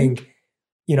 Like I think,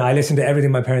 I listened to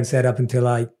everything my parents said up until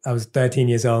I was 13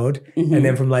 years old. Mm-hmm. And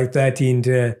then from like 13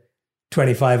 to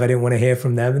 25, I didn't want to hear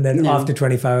from them. And then after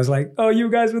 25, I was like, "Oh,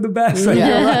 you guys were the best." Like, you're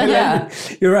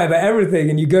right. You're right about everything.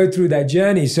 And you go through that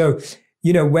journey. So,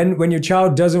 when your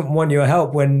child doesn't want your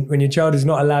help, when your child is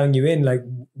not allowing you in, like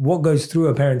what goes through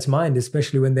a parent's mind,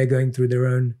 especially when they're going through their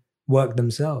own work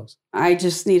themselves? I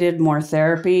just needed more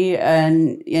therapy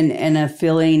and a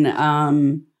feeling,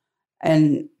 and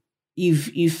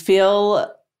you feel,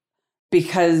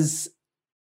 because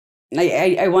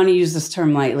I want to use this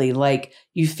term lightly, like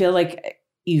you feel like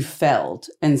you failed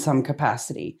in some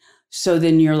capacity. So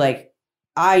then you're like,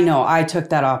 I know I took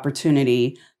that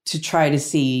opportunity to try to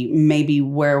see maybe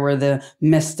where were the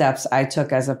missteps I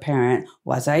took as a parent.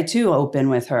 Was I too open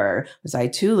with her? Was I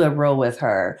too liberal with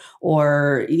her?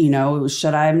 Or,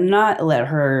 should I not let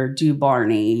her do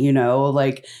Barney?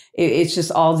 Like it's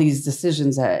just all these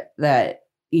decisions that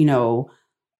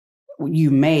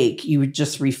you make, you would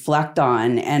just reflect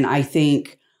on. And I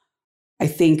think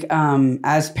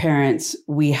as parents,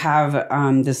 we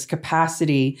have this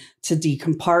capacity to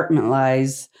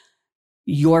decompartmentalize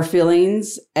your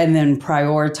feelings and then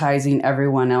prioritizing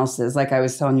everyone else's. Like I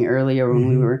was telling you earlier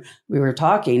when we were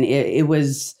talking,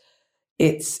 it's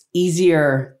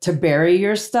easier to bury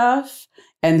your stuff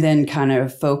and then kind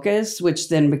of focus, which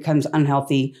then becomes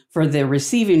unhealthy for the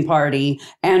receiving party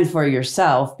and for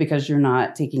yourself because you're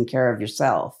not taking care of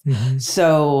yourself. Mm-hmm.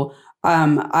 So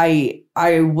I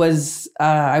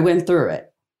went through it.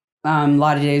 A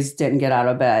lot of days didn't get out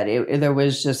of bed. There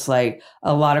was just like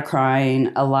a lot of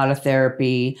crying, a lot of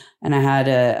therapy. And I had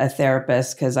a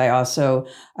therapist because I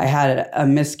had a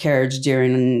miscarriage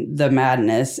during the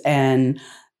madness. And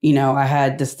I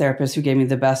had this therapist who gave me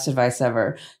the best advice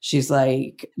ever. She's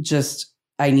like,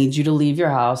 I need you to leave your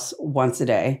house once a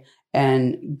day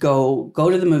and go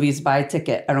to the movies, buy a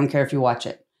ticket. I don't care if you watch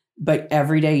it, but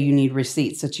every day you need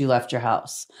receipts that you left your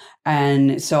house.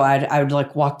 And so I would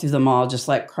like walk through the mall, just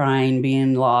like crying,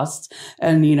 being lost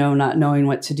and, not knowing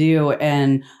what to do.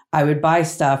 And I would buy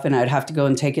stuff and I'd have to go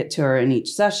and take it to her in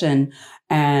each session.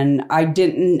 And I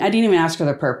didn't even ask her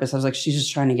the purpose. I was like, she's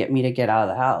just trying to get me to get out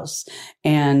of the house.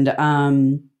 And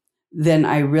then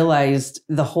I realized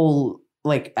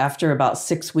after about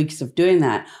 6 weeks of doing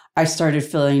that, I started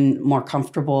feeling more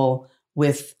comfortable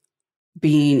with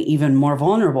being even more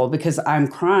vulnerable because I'm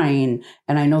crying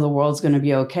and I know the world's going to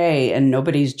be okay and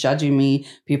nobody's judging me.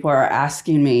 People are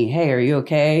asking me, "Hey, are you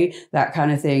okay?" That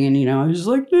kind of thing. And, I was just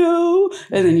like, "No."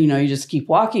 And then, you just keep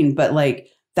walking. But like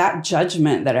that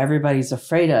judgment that everybody's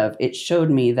afraid of, it showed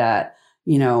me that,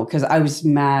 because I was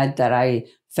mad that I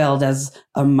failed as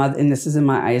a mother, and this is in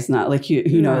my eyes, not like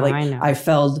you know, like I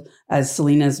failed as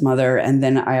Selena's mother. And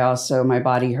then my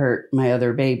body hurt my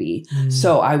other baby.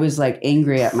 So I was like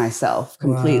angry at myself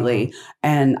completely. Wow.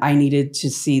 And I needed to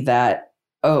see that,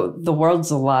 oh, the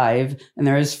world's alive and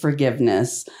there is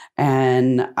forgiveness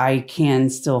and I can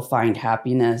still find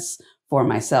happiness for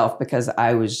myself, because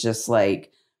I was just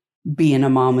like, being a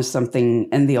mom was something,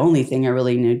 and the only thing I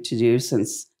really knew to do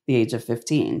since the age of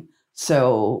 15.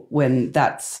 So when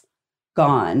that's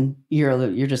gone,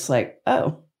 you're just like,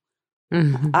 oh,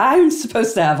 I'm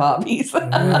supposed to have hobbies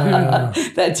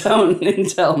that don't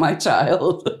entail my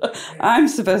child. I'm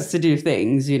supposed to do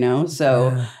things, you know?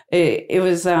 So it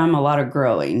was a lot of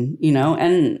growing, you know,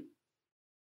 and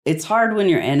it's hard when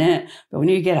you're in it, but when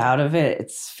you get out of it,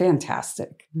 it's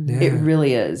fantastic. Yeah. It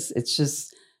really is. It's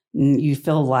just, you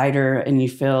feel lighter and you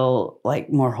feel like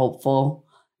more hopeful,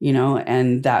 you know,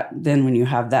 and that then when you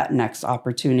have that next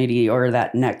opportunity or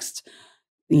that next,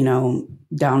 you know,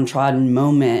 downtrodden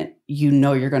moment, you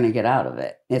know, you're going to get out of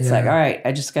it. It's like, all right,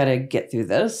 I just got to get through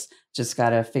this. Just got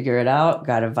to figure it out,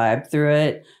 got to vibe through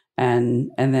it. And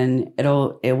then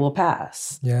it will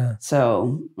pass. Yeah.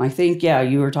 So I think,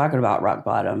 you were talking about rock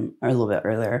bottom a little bit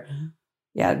earlier.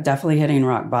 Yeah, definitely hitting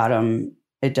rock bottom.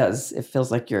 It does. It feels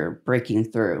like you're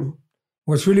breaking through.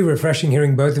 What's really refreshing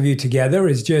hearing both of you together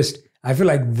is just, I feel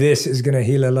like this is going to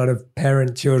heal a lot of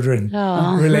parent-children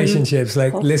relationships,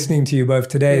 like listening to you both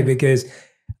today, because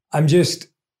I'm just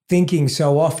thinking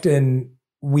so often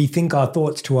we think our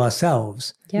thoughts to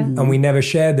ourselves and we never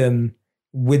share them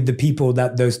with the people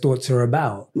that those thoughts are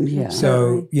about. Yeah.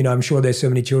 So, you know, I'm sure there's so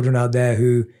many children out there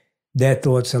who their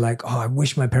thoughts are like, oh, I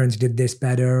wish my parents did this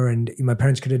better and my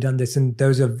parents could have done this. And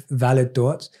those are valid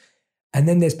thoughts. And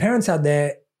then there's parents out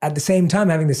there at the same time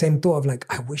having the same thought of like,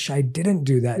 I wish I didn't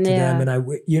do that to them.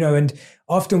 And you know, and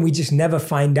often we just never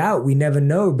find out. We never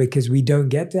know because we don't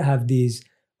get to have these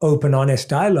open, honest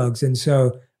dialogues. And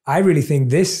so I really think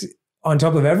this, on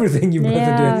top of everything you both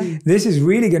are doing, this is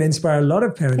really going to inspire a lot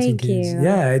of parents and kids.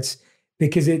 Yeah, it's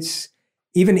because it's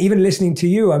even listening to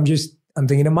you, I'm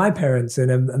thinking of my parents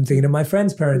and I'm thinking of my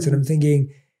friends' parents and I'm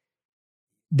thinking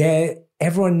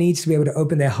everyone needs to be able to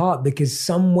open their heart, because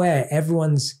somewhere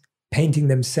everyone's painting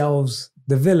themselves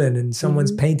the villain and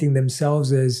someone's painting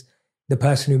themselves as the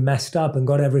person who messed up and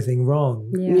got everything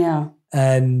wrong. Yeah.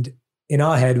 And in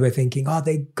our head, we're thinking, oh,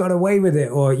 they got away with it,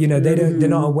 or, you know, they're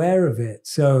not aware of it.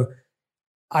 So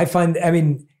I find, I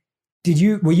mean,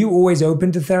 were you always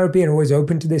open to therapy and always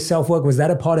open to this self-work? Was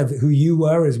that a part of who you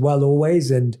were as well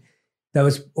always? And that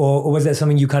was, or was that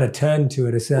something you kind of turned to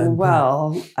at a certain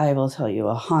point? I will tell you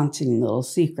a haunting little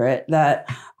secret that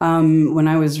when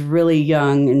I was really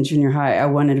young in junior high, I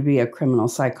wanted to be a criminal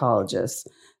psychologist.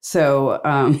 So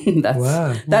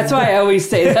that's why I always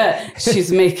say that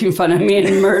she's making fun of me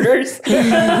in murders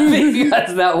because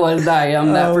I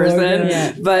am that person.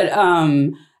 Yeah. But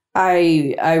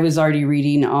I was already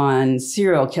reading on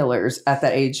serial killers at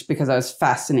that age because I was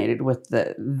fascinated with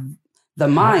the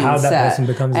mindset. How that person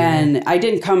becomes. And I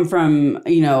didn't come from,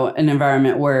 you know, an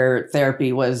environment where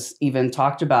therapy was even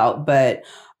talked about, but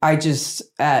I just,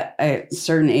 at a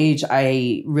certain age,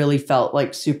 I really felt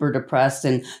like super depressed.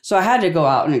 And so I had to go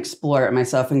out and explore it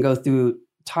myself and go through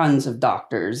tons of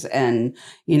doctors. And,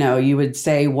 you know, you would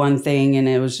say one thing and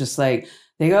it was just like,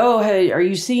 they go, oh, hey, are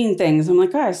you seeing things? I'm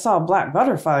like, oh, I saw a black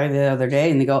butterfly the other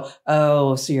day. And they go,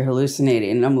 oh, so you're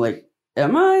hallucinating. And I'm like,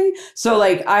 am I? So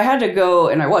like I had to go,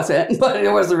 and I wasn't, but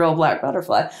it was a real black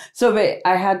butterfly. So but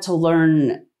I had to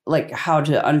learn like how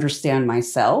to understand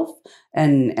myself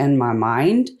and my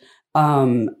mind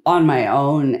on my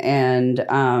own. And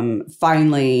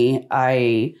finally,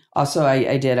 I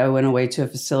went away to a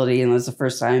facility, and it was the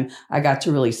first time I got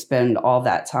to really spend all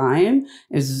that time.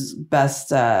 It was best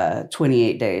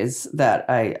 28 days that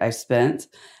I spent,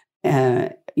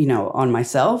 you know, on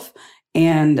myself.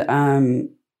 And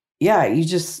you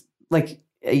just like,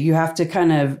 you have to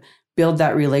kind of build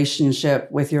that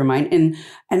relationship with your mind.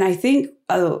 And I think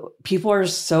people are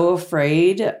so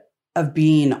afraid of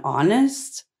being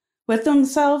honest with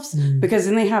themselves because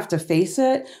then they have to face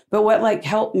it. But what like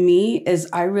helped me is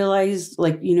I realized,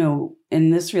 like, you know, in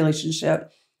this relationship,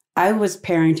 I was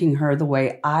parenting her the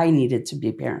way I needed to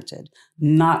be parented,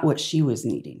 not what she was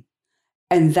needing.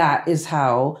 And that is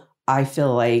how I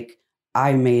feel like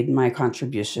I made my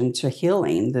contribution to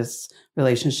healing. This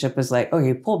relationship was like,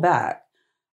 okay, pull back.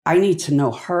 I need to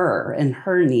know her and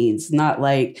her needs, not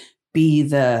like be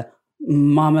the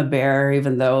mama bear,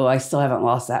 even though I still haven't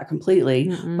lost that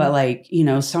completely. But like, you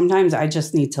know, sometimes I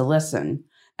just need to listen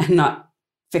and not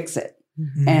fix it.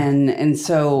 And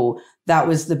so that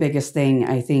was the biggest thing,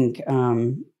 I think,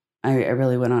 I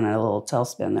really went on a little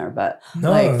tailspin there, but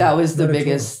that was the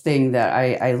biggest thing that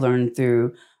I learned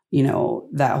through,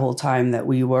 that whole time that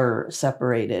we were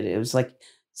separated. It was like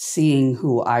seeing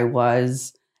who I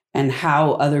was and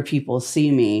how other people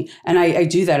see me. And I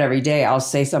do that every day. I'll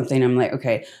say something. I'm like,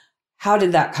 okay, how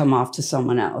did that come off to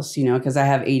someone else? Because I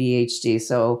have ADHD.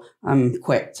 So I'm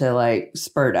quick to like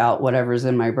spurt out whatever's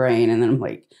in my brain. And then I'm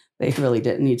like, they really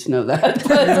didn't need to know that,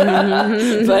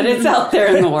 but it's out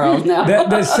there in the world now.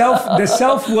 The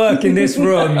self work in this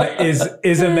room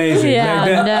is amazing.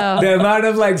 Yeah, the amount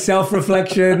of like self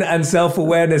reflection and self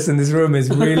awareness in this room is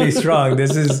really strong.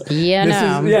 This is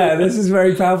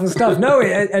very powerful stuff. No,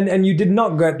 and you did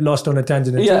not get lost on a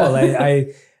tangent at all.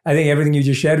 I think everything you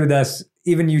just shared with us,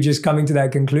 even you just coming to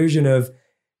that conclusion of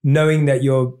knowing that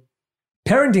you're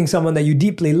parenting someone that you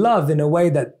deeply love in a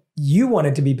way that you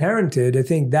wanted to be parented, I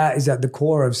think that is at the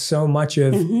core of so much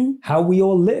of how we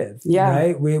all live,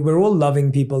 right? We're all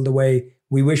loving people the way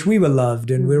we wish we were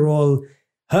loved, and we're all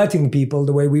hurting people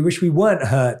the way we wish we weren't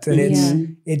hurt.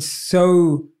 And it's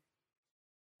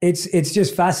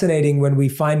just fascinating when we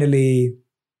finally,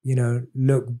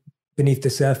 look beneath the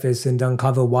surface and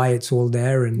uncover why it's all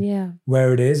there and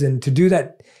where it is. And to do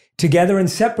that together and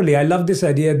separately. I love this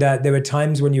idea that there were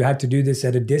times when you had to do this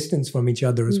at a distance from each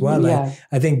other as well.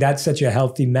 I think that's such a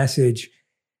healthy message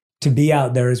to be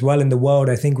out there as well in the world.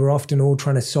 I think we're often all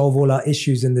trying to solve all our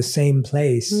issues in the same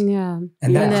place. Yeah.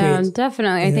 And that creates,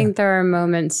 definitely. I think there are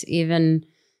moments even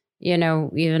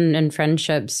in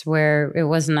friendships where it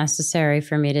wasn't necessary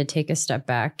for me to take a step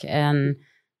back and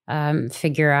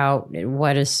figure out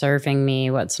what is serving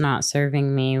me, what's not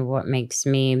serving me, what makes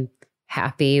me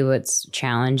happy, what's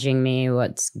challenging me,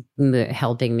 what's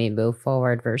helping me move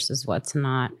forward versus what's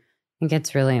not. I think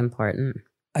it's really important.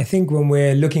 I think when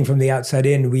we're looking from the outside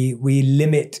in, we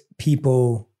limit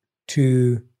people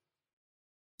to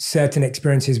certain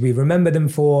experiences we remember them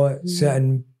for,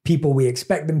 certain people we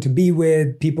expect them to be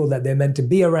with, people that they're meant to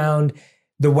be around,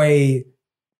 the way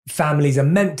families are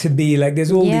meant to be. Like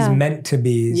there's all these meant to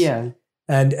be's. Yeah.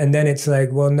 And then it's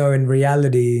like, well, no, in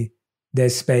reality,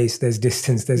 there's space, there's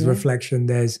distance, there's reflection,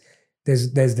 there's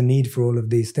the need for all of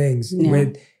these things. Yeah.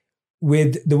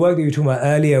 With the work that you were talking about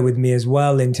earlier with me as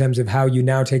well, in terms of how you're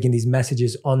now taking these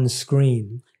messages on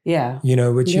screen,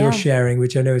 which you're sharing,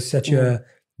 which I know is such a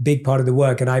big part of the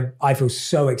work. And I feel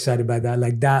so excited about that.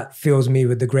 Like that fills me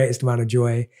with the greatest amount of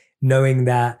joy, knowing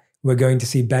that we're going to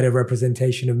see better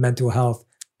representation of mental health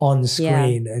on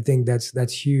screen. I think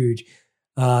that's huge.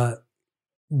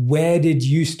 Where did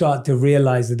you start to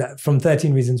realize that from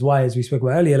 13 Reasons Why, as we spoke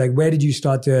about earlier, like where did you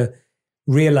start to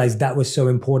realize that was so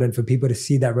important for people to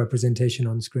see that representation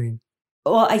on screen?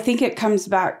 Well, I think it comes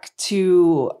back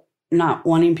to not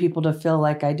wanting people to feel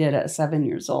like I did at 7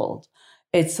 years old.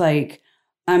 It's like,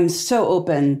 I'm so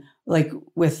open, like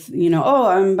with,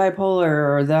 I'm bipolar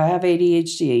or I have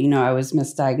ADHD, I was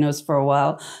misdiagnosed for a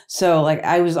while. So like,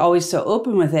 I was always so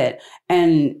open with it.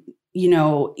 And,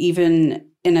 even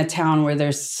in a town where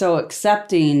they're so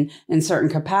accepting in certain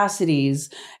capacities,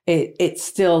 it's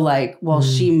still like, well,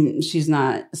 she's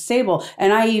not stable.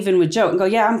 And I even would joke and go,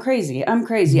 yeah, I'm crazy. I'm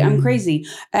crazy.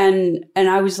 And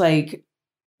I was like,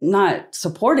 not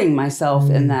supporting myself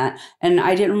in that. And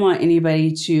I didn't want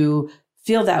anybody to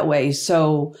feel that way.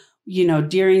 So,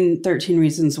 during 13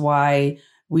 Reasons Why,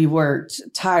 we worked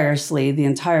tirelessly, the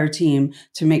entire team,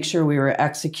 to make sure we were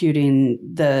executing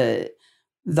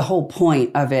the whole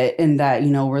point of it, in that,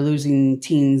 we're losing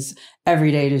teens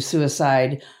every day to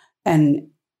suicide, and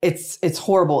it's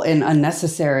horrible and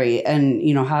unnecessary. And,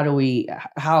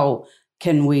 how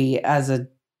can we as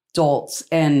adults,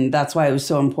 and that's why it was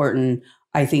so important,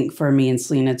 I think, for me and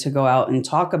Selena to go out and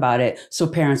talk about it so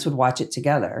parents would watch it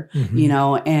together,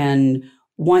 and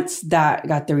once that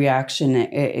got the reaction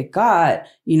it got,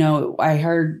 I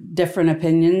heard different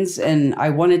opinions, and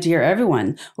I wanted to hear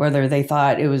everyone, whether they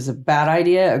thought it was a bad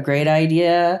idea, a great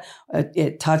idea,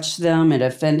 it touched them, it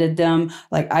offended them.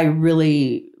 Like I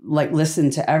really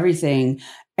listened to everything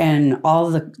and all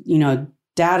the,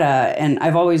 data. And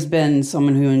I've always been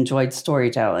someone who enjoyed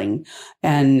storytelling.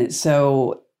 And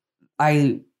so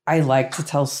I like to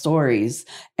tell stories.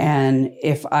 And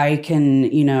if I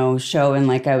can, show, and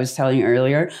like I was telling you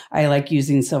earlier, I like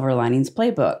using Silver Linings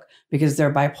Playbook, because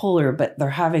they're bipolar, but they're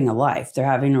having a life, they're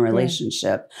having a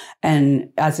relationship.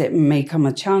 And as it may come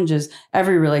with challenges,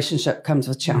 every relationship comes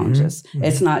with challenges.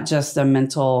 It's not just a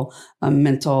mental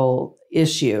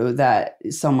issue that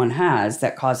someone has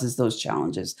that causes those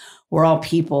challenges. We're all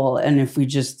people. And if we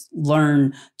just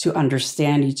learn to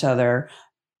understand each other,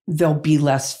 there'll be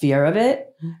less fear of it.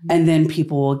 And then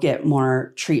people will get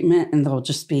more treatment, and there'll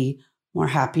just be more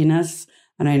happiness.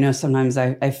 And I know sometimes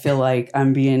I feel like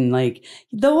I'm being like,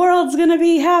 the world's going to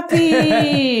be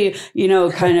happy,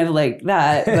 kind of like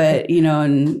that. But,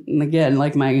 and again,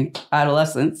 like my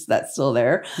adolescence, that's still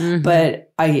there. Mm-hmm.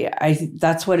 But I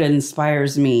that's what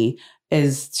inspires me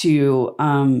is to,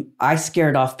 I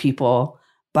scared off people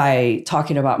by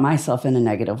talking about myself in a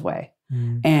negative way.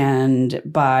 Mm. And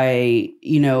by,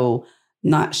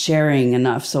 not sharing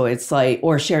enough. So it's like,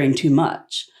 or sharing too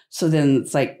much. So then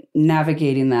it's like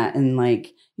navigating that and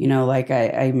like, like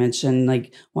I mentioned,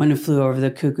 like One Who Flew Over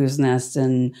the Cuckoo's Nest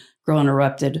and Girl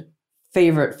Interrupted,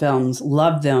 favorite films,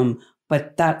 love them.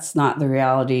 But that's not the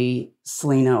reality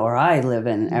Selena or I live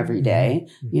in every day.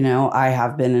 Mm-hmm. I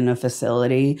have been in a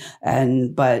facility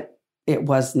but it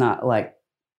was not like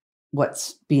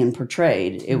what's being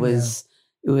portrayed. It was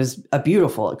a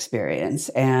beautiful experience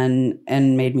and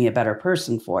made me a better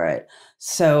person for it.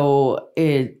 So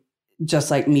it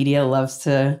just like media loves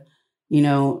to,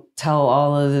 tell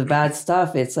all of the bad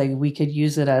stuff. It's like we could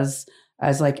use it as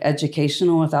like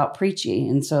educational without preachy.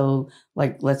 And so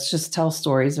like, let's just tell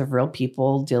stories of real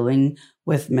people dealing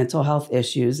with mental health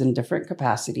issues in different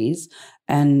capacities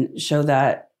and show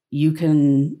that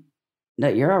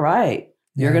that you're all right.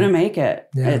 Yeah. You're going to make it.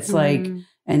 Yeah. It's like,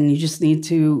 and you just need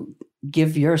to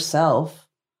give yourself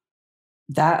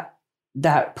that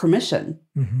permission.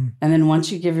 Mm-hmm. And then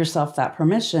once you give yourself that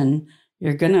permission,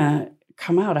 you're going to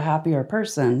come out a happier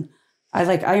person.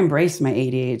 I embrace my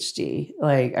ADHD.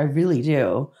 Like I really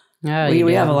do. Oh,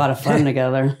 we have a lot of fun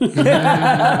together.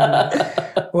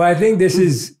 Well, I think this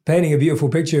is painting a beautiful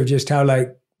picture of just how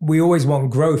like we always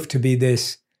want growth to be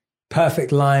this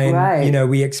perfect line. Right.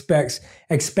 We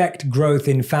expect growth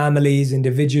in families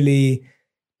individually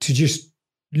to just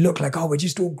look like, oh, we're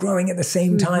just all growing at the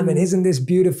same time. Mm-hmm. And isn't this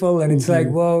beautiful? And it's like,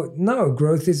 well, no,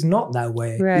 growth is not that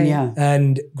way. Right. Yeah.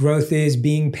 And growth is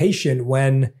being patient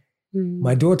when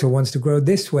my daughter wants to grow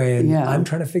this way and I'm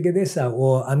trying to figure this out,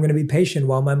 or I'm going to be patient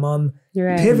while my mom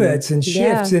pivots and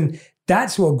shifts. Yeah. And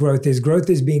that's what growth is. Growth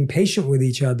is being patient with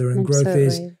each other, and growth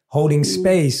is holding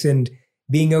space and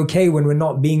being okay when we're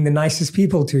not being the nicest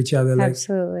people to each other. Like,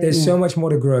 absolutely. There's so much more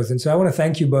to growth. And so I want to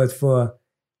thank you both for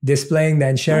displaying that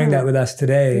and sharing that with us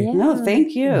today. Yeah. No,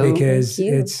 thank you. Because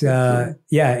it's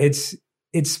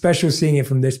special seeing it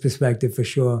from this perspective for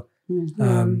sure.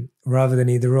 Mm-hmm. Rather than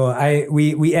either or.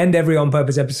 We end every On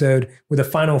Purpose episode with a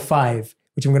final 5,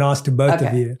 which I'm going to ask to both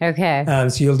of you. Okay.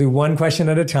 So you'll do one question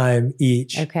at a time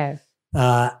each. Okay.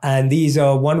 And these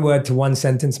are 1 word to 1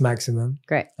 sentence maximum.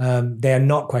 Great. They are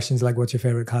not questions like what's your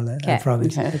favorite color, I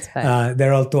promise. Okay, that's fine.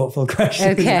 They're all thoughtful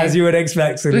questions, as you would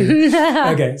expect, Celine.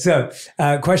 Okay, so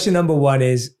question number 1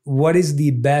 is, what is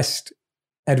the best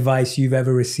advice you've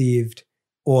ever received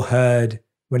or heard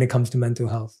when it comes to mental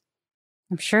health?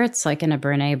 I'm sure it's like in a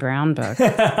Brene Brown book.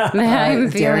 I'm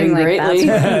feeling like greatly.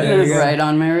 That's right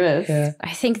on my wrist. Yeah.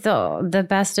 I think the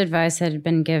best advice that had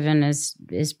been given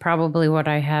is probably what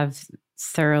I have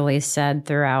thoroughly said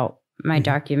throughout my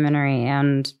documentary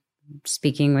and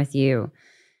speaking with you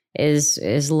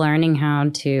is learning how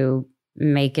to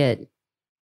make it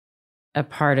a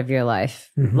part of your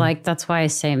life. Mm-hmm. Like that's why I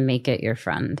say make it your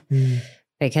friend.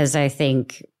 Because I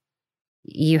think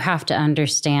you have to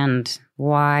understand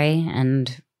why,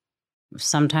 and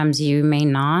sometimes you may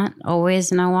not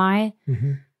always know why.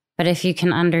 Mm-hmm. But if you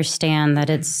can understand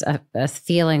that it's a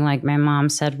feeling like my mom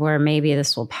said, where maybe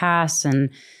this will pass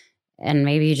and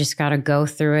maybe you just got to go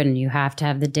through it and you have to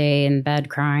have the day in bed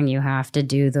crying, you have to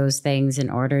do those things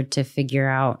in order to figure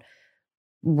out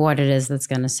what it is that's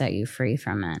going to set you free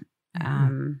from it.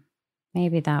 Mm-hmm.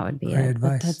 Maybe that would be great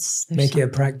advice. Make it a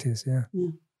practice, yeah.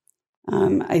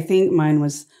 I think mine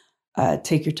was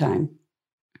take your time.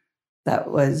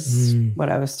 That was what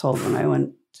I was told when I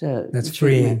went to That's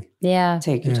freeing. Yeah.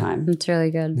 Take your time. It's really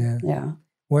good. Yeah.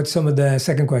 What's some of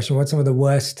the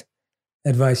worst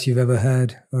advice you've ever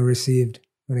heard or received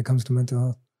when it comes to mental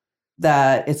health?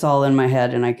 That it's all in my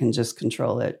head and I can just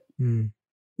control it.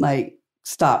 Like,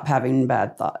 stop having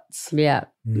bad thoughts. Yeah.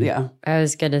 Yeah. I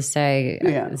was going to say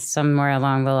somewhere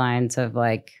along the lines of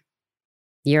like,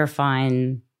 you're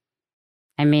fine.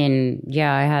 I mean,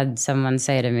 I had someone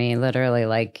say to me literally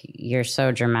like, you're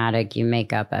so dramatic, you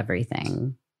make up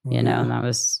everything, and that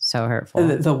was so hurtful.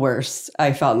 The worst.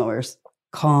 I felt the worst.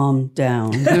 Calm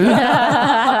down.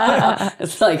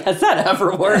 It's like, has that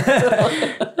ever worked?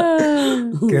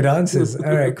 Good answers.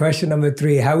 All right. Question number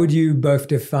 3. How would you both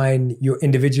define your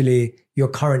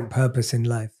current purpose in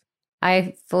life?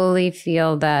 I fully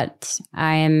feel that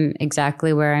I am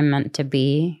exactly where I'm meant to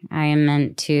be. I am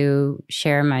meant to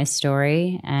share my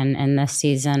story. And in this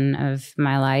season of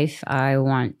my life, I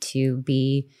want to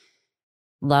be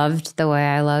loved the way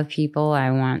I love people.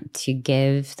 I want to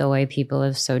give the way people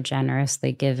have so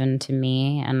generously given to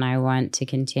me. And I want to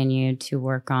continue to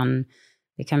work on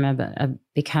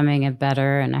becoming a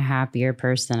better and a happier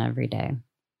person every day.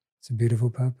 It's a beautiful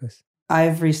purpose.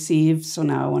 I've received, so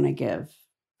now I want to give.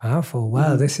 Powerful.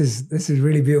 Wow, this is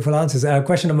really beautiful answers.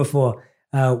 Question number 4.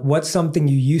 What's something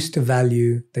you used to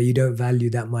value that you don't value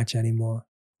that much anymore?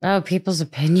 Oh, people's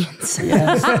opinions.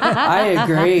 Yes, I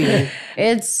agree.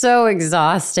 It's so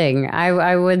exhausting.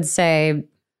 I would say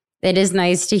it is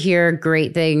nice to hear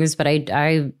great things, but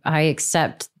I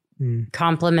accept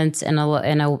compliments in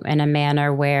a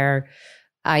manner where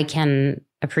I can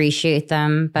appreciate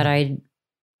them, but I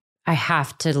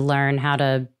have to learn how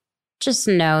to just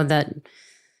know that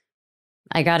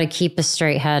I got to keep a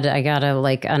straight head. I got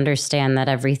to understand that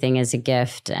everything is a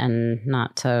gift and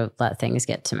not to let things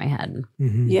get to my head.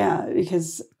 Mm-hmm. Yeah,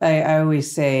 because I always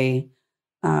say,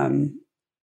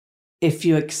 if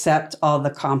you accept all the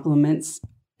compliments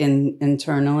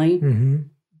internally,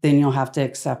 then you'll have to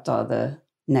accept all the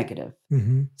negative.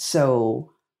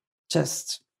 So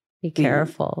just be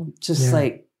careful.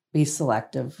 Be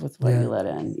selective with what you let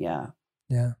in. Yeah.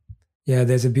 Yeah,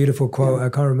 there's a beautiful quote. I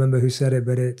can't remember who said it,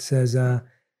 but it says,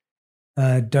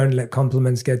 don't let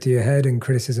compliments get to your head and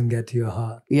criticism get to your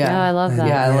heart. Yeah. Oh, I love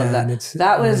that. I love that.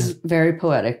 That was very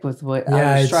poetic with what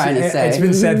I was trying to say. It's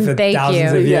been said for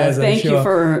thousands of years. Thank you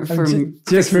for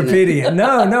just repeating it.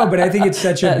 No, but I think it's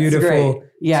such a beautiful.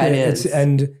 Great. Yeah, it is.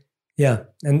 And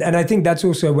I think that's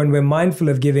also when we're mindful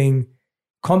of giving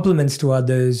compliments to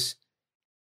others.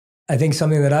 I think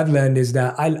something that I've learned is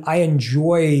that I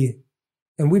enjoy,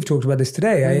 and we've talked about this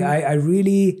today, I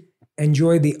really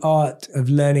enjoy the art of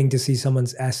learning to see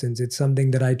someone's essence. It's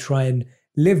something that I try and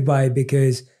live by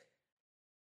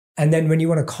and then when you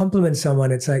want to compliment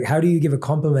someone, it's like, how do you give a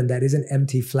compliment that isn't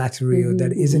empty flattery or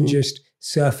that isn't just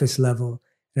surface level?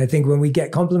 And I think when we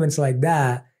get compliments like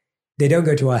that, they don't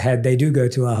go to our head, they do go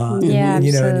to our heart. Yeah, and,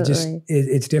 absolutely. and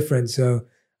it's different. So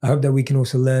I hope that we can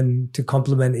also learn to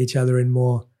compliment each other in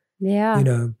more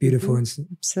beautiful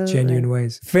and genuine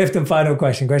ways. 5th and final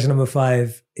question number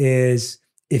 5 is,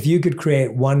 if you could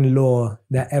create one law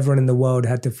that everyone in the world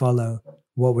had to follow,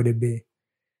 what would it be?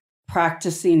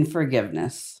 Practicing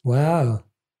forgiveness. Wow.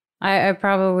 I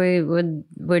probably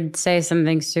would say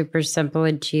something super simple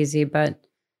and cheesy, but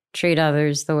treat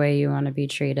others the way you want to be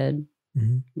treated.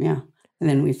 Yeah. And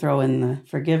then we throw in the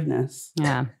forgiveness.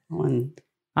 Yeah.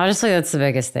 Honestly, that's the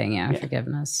biggest thing. Yeah.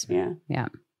 Forgiveness. Yeah. Yeah.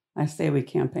 I say we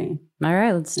campaign. All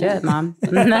right, let's do it, Mom.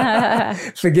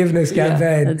 Forgiveness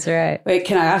campaign. That's right. Wait,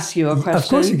 can I ask you a question? Of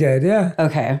course you can, yeah.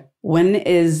 Okay. When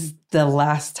is the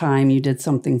last time you did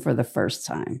something for the first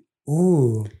time?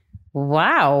 Ooh.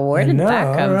 Wow, where did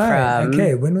that come from?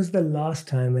 Okay, when was the last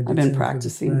time I did something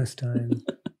practicing for the first time?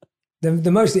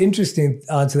 The most interesting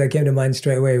answer that came to mind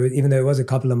straight away, even though it was a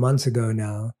couple of months ago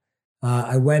now,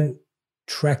 I went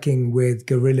trekking with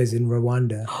gorillas in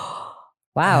Rwanda.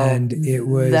 Wow. And it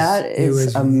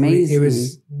was amazing. It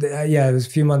was a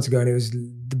few months ago, and it was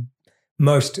the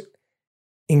most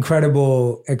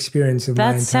incredible experience of my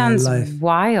entire life. That sounds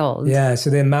wild. Yeah, so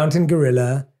they're mountain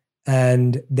gorilla,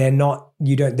 and they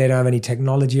don't have any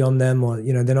technology on them, or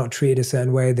they're not treated a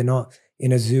certain way. They're not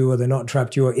in a zoo, or they're not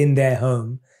trapped. You're in their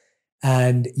home,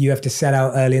 and you have to set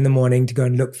out early in the morning to go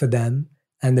and look for them.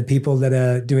 And the people that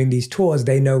are doing these tours,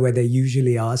 they know where they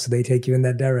usually are, so they take you in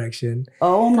that direction.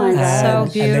 Oh my God.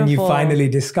 So beautiful. And then you finally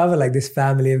discover this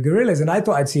family of gorillas. And I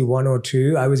thought I'd see one or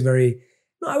two. I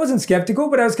wasn't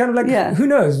skeptical, but I was kind of who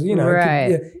knows?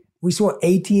 Right. We saw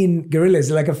 18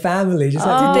 gorillas, like a family. Just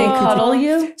did they cuddle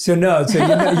you? So no,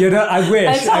 I wish.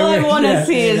 That's all I want to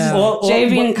see is Jay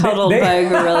being cuddled by a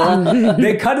gorilla.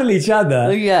 They cuddle each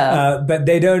other. Yeah. But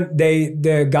they don't,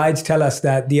 the guides tell us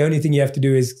that the only thing you have to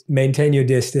do is maintain your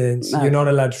distance. Okay. You're not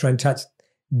allowed to try and touch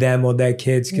them or their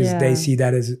kids because they see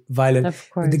that as violent. Of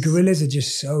course. But the gorillas are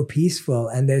just so peaceful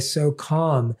and they're so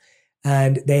calm.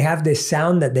 And they have this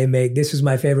sound that they make. This was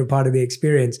my favorite part of the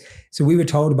experience. So we were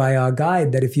told by our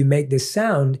guide that if you make this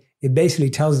sound, it basically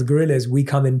tells the gorillas, we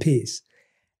come in peace.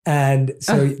 And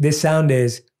so this sound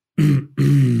is,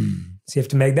 so you have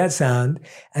to make that sound.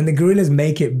 And the gorillas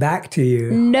make it back to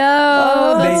you.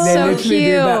 No, that's they so literally cute.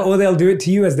 do that. Or they'll do it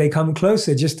to you as they come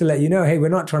closer just to let you know, hey, we're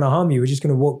not trying to harm you. We're just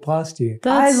going to walk past you.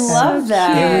 I love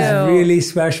that. It was really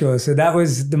special. So that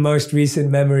was the most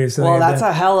recent memory of something. Well, that's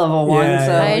a hell of a one. Yeah,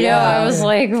 so, I know. I was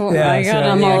like, I got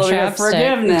I'm all over chapstick.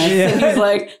 Forgiveness. And he's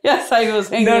like, yes, I was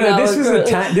hanging out. This was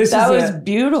that was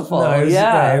beautiful. No,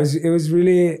 it was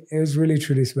really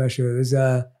truly special. It was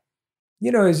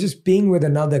it was just being with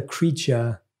another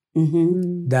creature,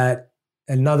 that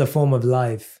another form of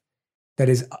life that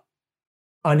is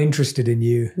uninterested in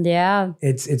you. Yeah.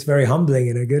 It's very humbling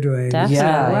in a good way. Definitely.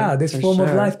 Yeah, Wow, this for form of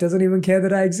sure. life doesn't even care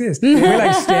that I exist. We're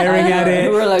like staring at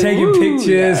it, We're like, taking "Woo," pictures,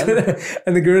 yeah.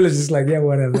 and the gorilla's just like, yeah,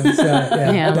 whatever. So,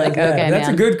 Yeah, like, okay, that's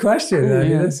man. a good question. I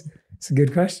mean, that's a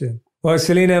good question. Well,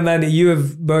 Selena, Amanda, you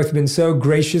have both been so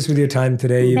gracious with your time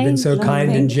today. You've been Thank so you. kind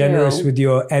and Thank generous you. with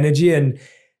your energy. And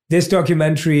this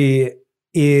documentary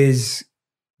is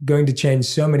going to change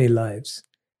so many lives.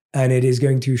 And it is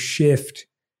going to shift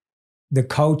the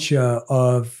culture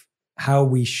of how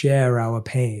we share our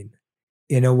pain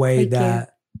in a way Thank you. that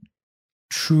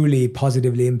truly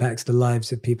positively impacts the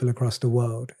lives of people across the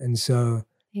world. And so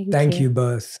thank you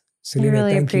both. Selena, I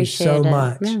really thank you appreciate so it.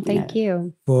 much No, thank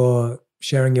you. for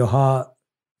sharing your heart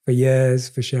for years,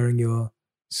 for sharing your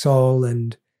soul,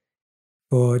 and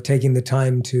for taking the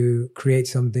time to create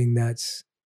something that's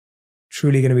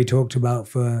truly going to be talked about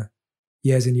for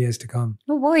years and years to come.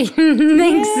 Oh boy.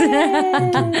 Thanks.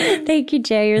 Thank Thank you,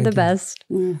 Jay. You're Thank the you. best.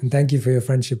 And thank you for your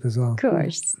friendship as well. Of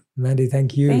course. Mandy,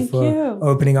 thank you Thank for you.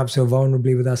 opening up so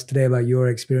vulnerably with us today about your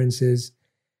experiences,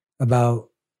 about,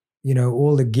 you know,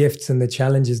 all the gifts and the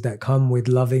challenges that come with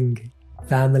loving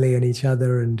family and each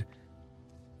other, and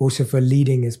also for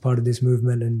leading as part of this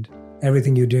movement and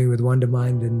everything you're doing with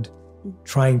Wondermind and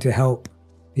trying to help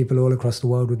people all across the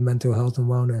world with mental health and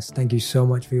wellness. Thank you so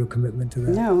much for your commitment to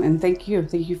that. No, and thank you.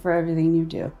 Thank you for everything you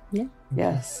do. Yeah.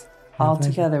 Yes. My All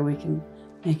pleasure. together we can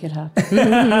make it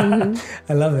happen.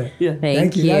 I love it. Yeah.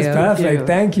 Thank you. That's perfect. you.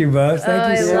 Thank you both. Thank Oh,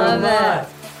 you I so love much.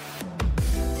 it.